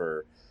line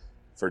for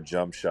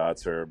jump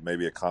shots, or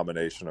maybe a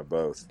combination of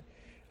both?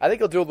 I think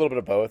he'll do a little bit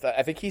of both.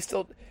 I think he's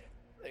still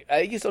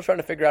trying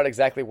to figure out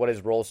exactly what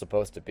his role is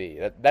supposed to be.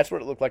 That's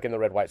what it looked like in the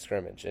red-white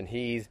scrimmage, and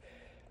he's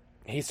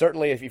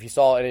certainly, if you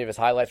saw any of his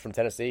highlights from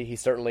Tennessee,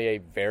 he's certainly a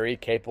very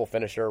capable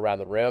finisher around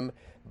the rim,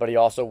 but he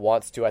also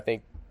wants to, I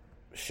think,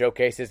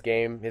 showcase his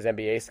game, his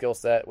NBA skill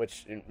set,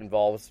 which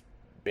involves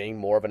being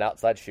more of an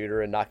outside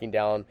shooter and knocking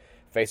down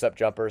face-up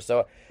jumpers.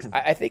 So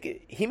I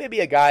think he may be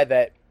a guy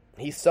that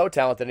he's so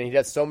talented and he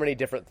does so many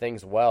different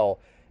things well,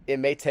 it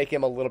may take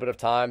him a little bit of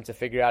time to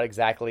figure out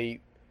exactly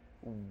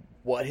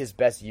what his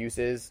best use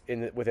is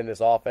within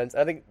this offense.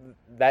 I think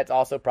that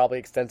also probably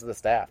extends to the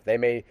staff. It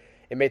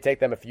may take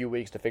them a few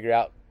weeks to figure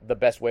out the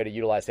best way to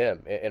utilize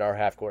him in our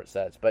half-court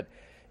sets. But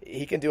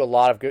he can do a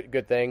lot of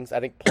good things.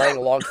 I think playing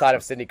alongside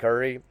of Sidney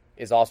Curry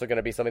is also going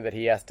to be something that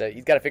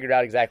he's got to figure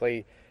out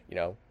exactly,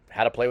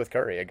 how to play with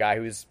Curry, a guy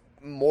who's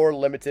more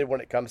limited when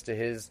it comes to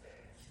his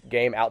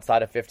game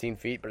outside of 15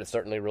 feet, but is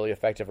certainly really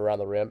effective around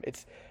the rim.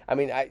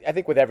 I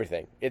think with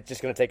everything, it's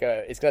just going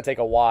to take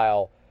a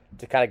while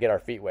to kind of get our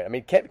feet wet. I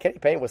mean, Kenny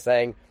Payne was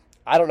saying,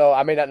 I don't know,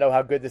 I may not know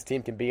how good this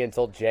team can be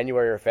until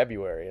January or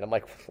February. And I'm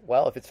like,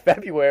 well, if it's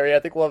February, I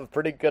think we'll have a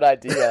pretty good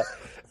idea.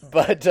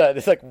 But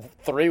there's like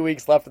 3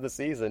 weeks left of the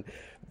season.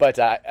 But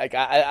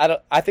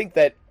I think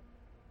that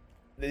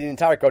the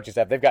entire coaching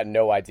staff, they've got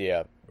no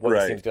idea what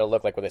this team's going to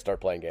look like when they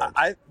start playing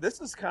games.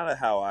 This is kind of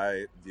how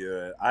I view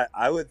it.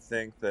 I would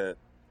think that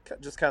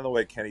just kind of the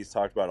way Kenny's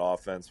talked about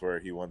offense, where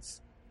he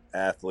wants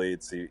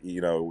athletes,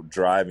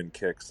 drive and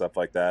kick, stuff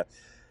like that.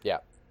 Yeah.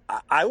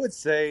 I would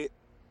say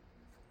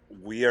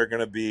we are going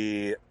to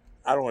be,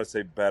 I don't want to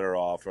say better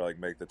off or like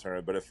make the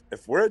tournament, but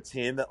if we're a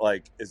team that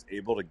like is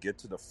able to get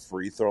to the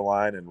free throw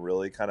line and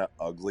really kind of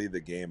ugly the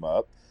game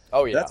up.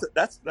 Oh yeah.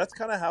 That's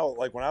kind of how,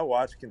 like, when I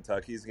watch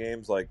Kentucky's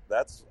games, like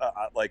that's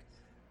like,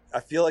 I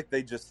feel like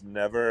they just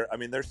never. I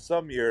mean, there's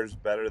some years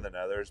better than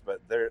others, but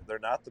they're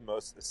not the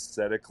most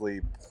aesthetically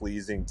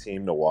pleasing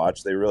team to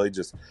watch. They really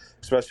just,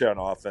 especially on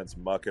offense,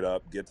 muck it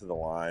up, get to the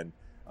line.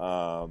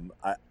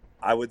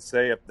 I would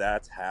say if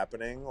that's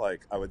happening,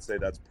 like I would say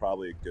that's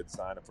probably a good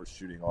sign if we're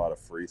shooting a lot of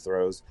free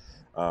throws.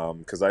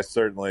 Because I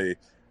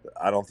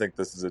don't think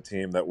this is a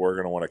team that we're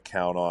going to want to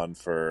count on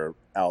for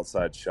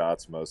outside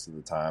shots most of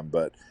the time.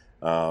 But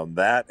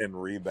that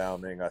and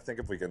rebounding, I think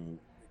if we can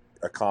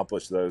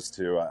accomplish those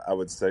two, I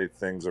would say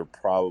things are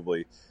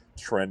probably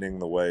trending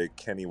the way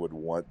Kenny would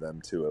want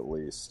them to, at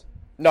least.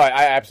 No,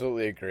 I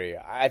absolutely agree.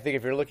 I think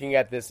if you're looking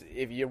at this,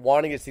 if you're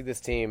wanting to see this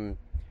team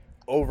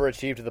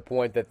overachieve to the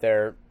point that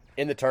they're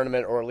in the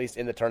tournament, or at least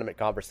in the tournament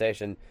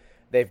conversation,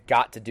 they've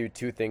got to do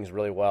two things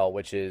really well,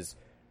 which is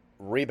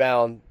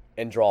rebound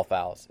and draw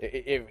fouls.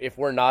 If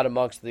we're not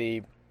amongst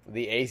the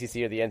ACC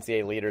or the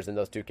NCAA leaders in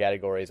those two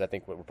categories, I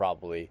think we're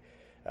probably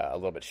a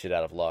little bit shit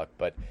out of luck.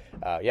 But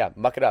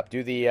muck it up.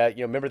 Do the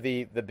remember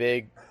the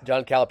big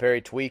John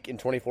Calipari tweak in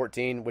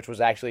 2014, which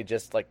was actually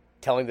just like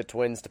telling the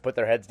Twins to put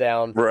their heads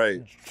down,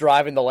 right,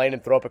 driving the lane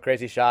and throw up a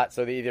crazy shot,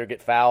 so they either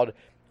get fouled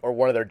or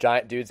one of their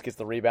giant dudes gets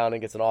the rebound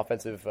and gets an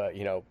offensive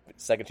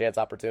second chance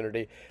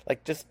opportunity.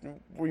 Like, just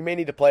we may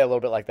need to play a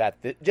little bit like that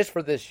just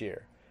for this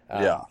year.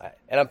 And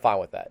I'm fine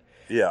with that.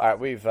 Yeah. All right,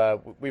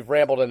 we've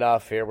rambled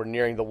enough here. We're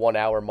nearing the 1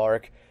 hour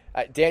mark.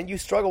 Dan, you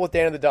struggle with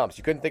Dan in the dumps.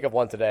 You couldn't think of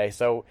one today,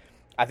 so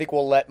I think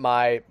we'll let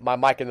my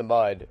Mike in the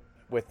mud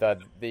with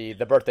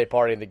the birthday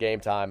party and the game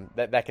time.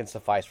 That can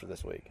suffice for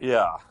this week.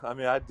 Yeah, I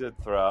mean, I did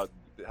throw out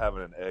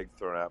having an egg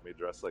thrown at me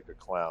dressed like a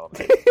clown.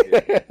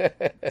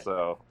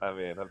 So, I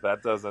mean, if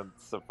that doesn't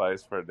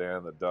suffice for Dan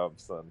in the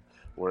dumps, then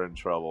we're in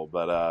trouble.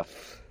 But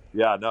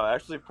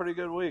actually, pretty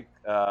good week.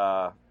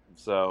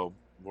 So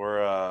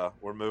we're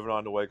moving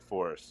on to Wake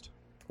Forest.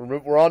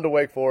 We're on to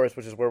Wake Forest,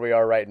 which is where we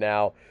are right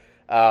now.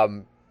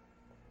 3:30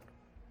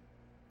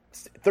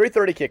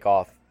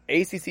 kickoff.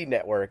 ACC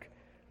Network,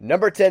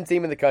 number 10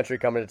 team in the country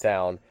coming to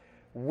town,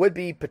 would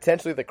be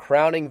potentially the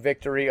crowning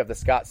victory of the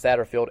Scott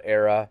Satterfield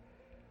era.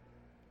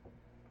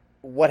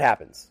 What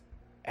happens?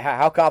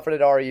 How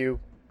confident are you?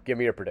 Give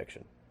me your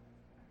prediction.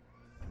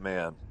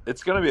 Man,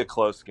 it's going to be a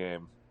close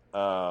game.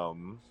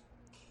 I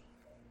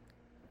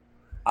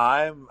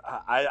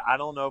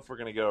don't know if we're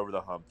going to get over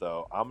the hump,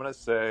 though. I'm going to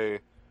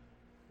say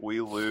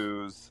we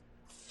lose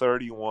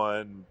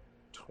 31-27.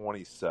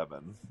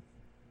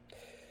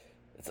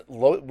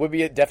 Would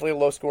be definitely a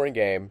low-scoring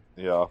game.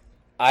 Yeah.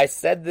 I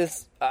said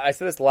this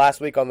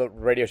last week on the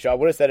radio show. I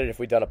would have said it if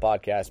we'd done a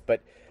podcast,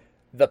 but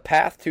the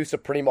path to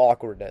supreme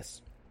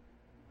awkwardness,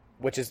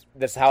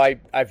 that's how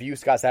I view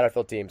Scott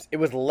Satterfield teams. It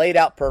was laid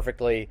out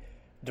perfectly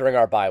during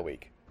our bye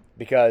week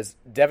because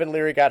Devin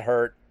Leary got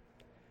hurt.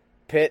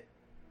 Pitt,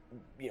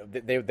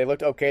 they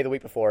looked okay the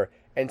week before,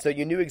 and so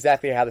you knew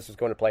exactly how this was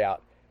going to play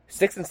out.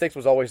 6-6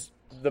 was always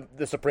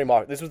the supreme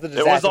awkward. This was the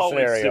disaster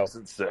scenario.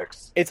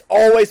 6-6. It's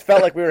always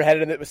felt like we were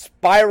headed, and it was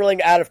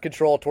spiraling out of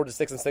control towards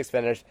the 6-6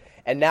 finish.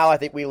 And now I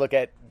think we look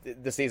at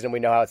the season, we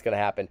know how it's going to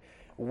happen.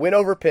 Win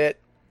over Pitt,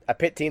 a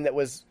Pitt team that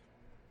was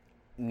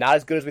not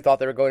as good as we thought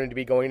they were going to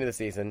be going into the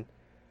season.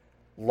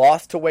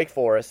 Lost to Wake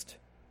Forest,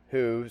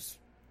 who's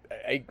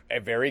a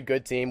very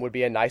good team, would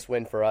be a nice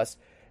win for us.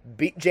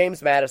 Beat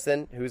James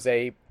Madison, who's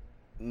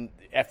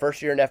at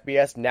first year in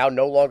FBS, now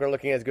no longer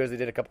looking as good as they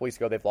did a couple weeks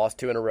ago. They've lost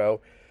 2 in a row.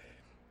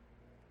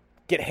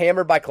 Get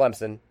hammered by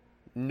Clemson.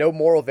 No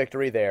moral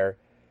victory there.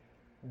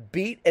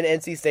 Beat an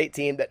NC State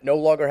team that no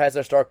longer has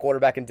their star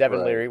quarterback in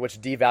Devin Leary, which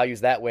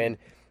devalues that win.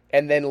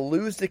 And then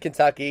lose to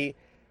Kentucky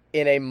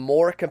in a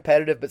more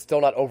competitive but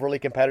still not overly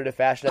competitive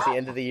fashion at the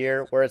end of the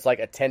year, where it's like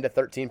a 10 to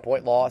 13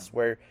 point loss,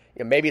 where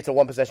maybe it's a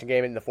one-possession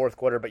game in the fourth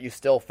quarter, but you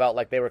still felt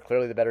like they were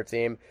clearly the better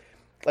team.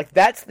 Like,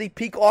 that's the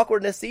peak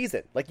awkwardness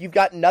season. Like, you've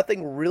got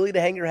nothing really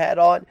to hang your hat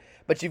on,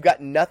 but you've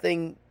got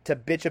nothing to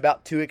bitch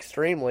about too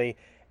extremely.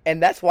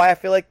 And that's why I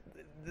feel like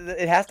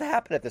it has to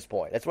happen at this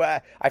point. That's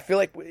why I feel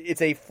like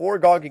it's a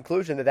foregone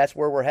conclusion that that's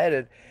where we're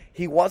headed.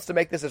 He wants to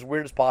make this as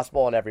weird as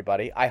possible on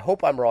everybody. I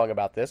hope I'm wrong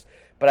about this,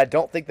 but I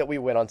don't think that we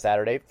win on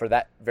Saturday for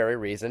that very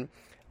reason.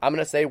 I'm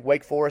going to say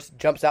Wake Forest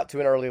jumps out to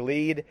an early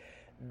lead.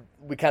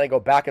 We kind of go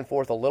back and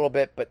forth a little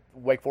bit, but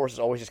Wake Forest is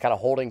always just kind of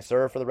holding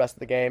serve for the rest of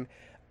the game.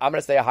 I'm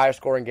going to say a higher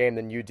scoring game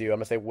than you do. I'm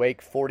going to say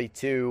Wake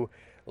 42,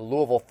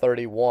 Louisville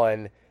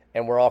 31,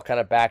 and we're all kind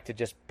of back to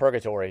just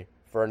purgatory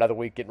for another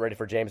week getting ready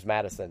for James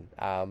Madison.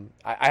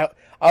 I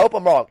hope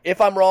I'm wrong.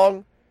 If I'm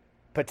wrong,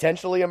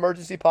 potentially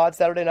emergency pod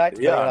Saturday night.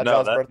 Yeah,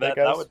 no,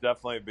 that would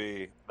definitely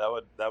be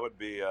that would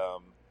be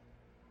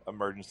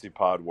emergency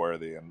pod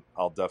worthy, and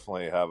I'll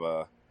definitely have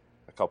a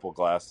couple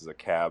glasses of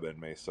cab in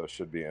me, so it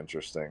should be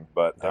interesting.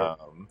 But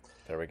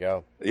there we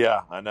go.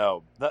 Yeah, I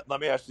know. Let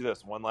me ask you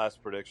this: one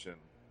last prediction.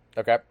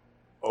 Okay.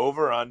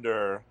 Over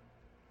under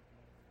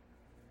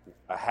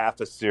a half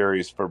a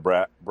series for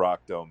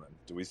Brock Doman.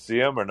 Do we see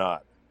him or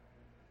not?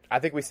 I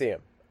think we see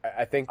him.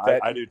 I think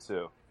that I do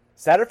too.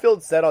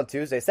 Satterfield said on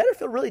Tuesday,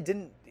 Satterfield really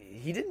didn't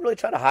really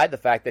try to hide the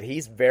fact that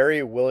he's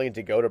very willing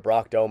to go to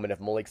Brock Doman if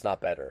Malik's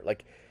not better.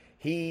 Like,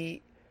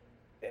 he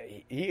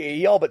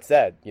all but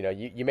said,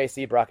 you may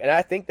see Brock. And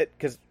I think that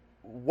because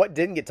what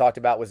didn't get talked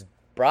about was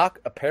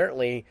Brock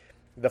apparently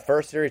the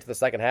first series to the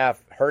second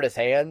half hurt his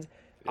hand.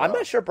 Yeah. I'm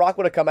not sure Brock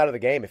would have come out of the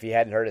game if he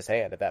hadn't hurt his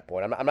hand at that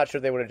point. I'm not sure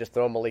they would have just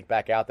thrown Malik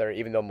back out there,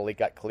 even though Malik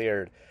got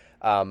cleared.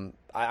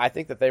 I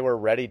think that they were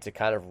ready to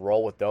kind of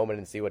roll with Doman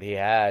and see what he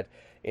had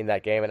in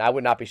that game. And I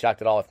would not be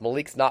shocked at all if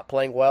Malik's not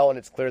playing well and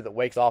it's clear that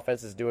Wake's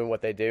offense is doing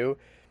what they do.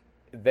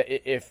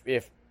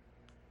 If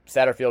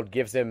Satterfield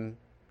gives him,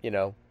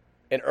 an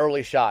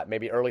early shot,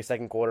 maybe early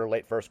second quarter,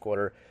 late first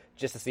quarter,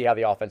 just to see how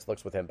the offense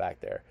looks with him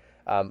back there.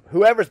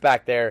 Whoever's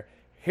back there,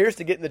 here's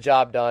to getting the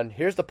job done.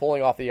 Here's to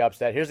pulling off the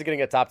upset. Here's to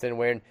getting a top 10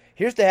 win.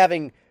 Here's to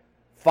having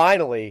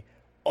finally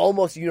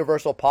almost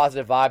universal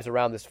positive vibes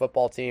around this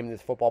football team,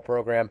 this football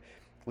program.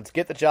 Let's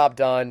get the job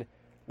done.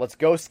 Let's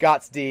go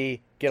Scott's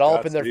D. Get all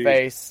up in their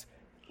face.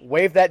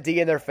 Wave that D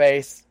in their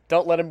face.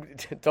 Don't let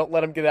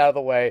them get out of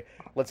the way.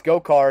 Let's go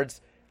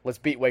Cards. Let's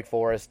beat Wake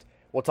Forest.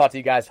 We'll talk to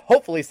you guys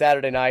hopefully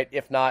Saturday night.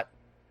 If not,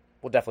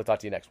 we'll definitely talk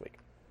to you next week.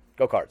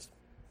 Go Cards.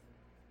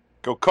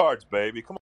 Go Cards, baby. Come on.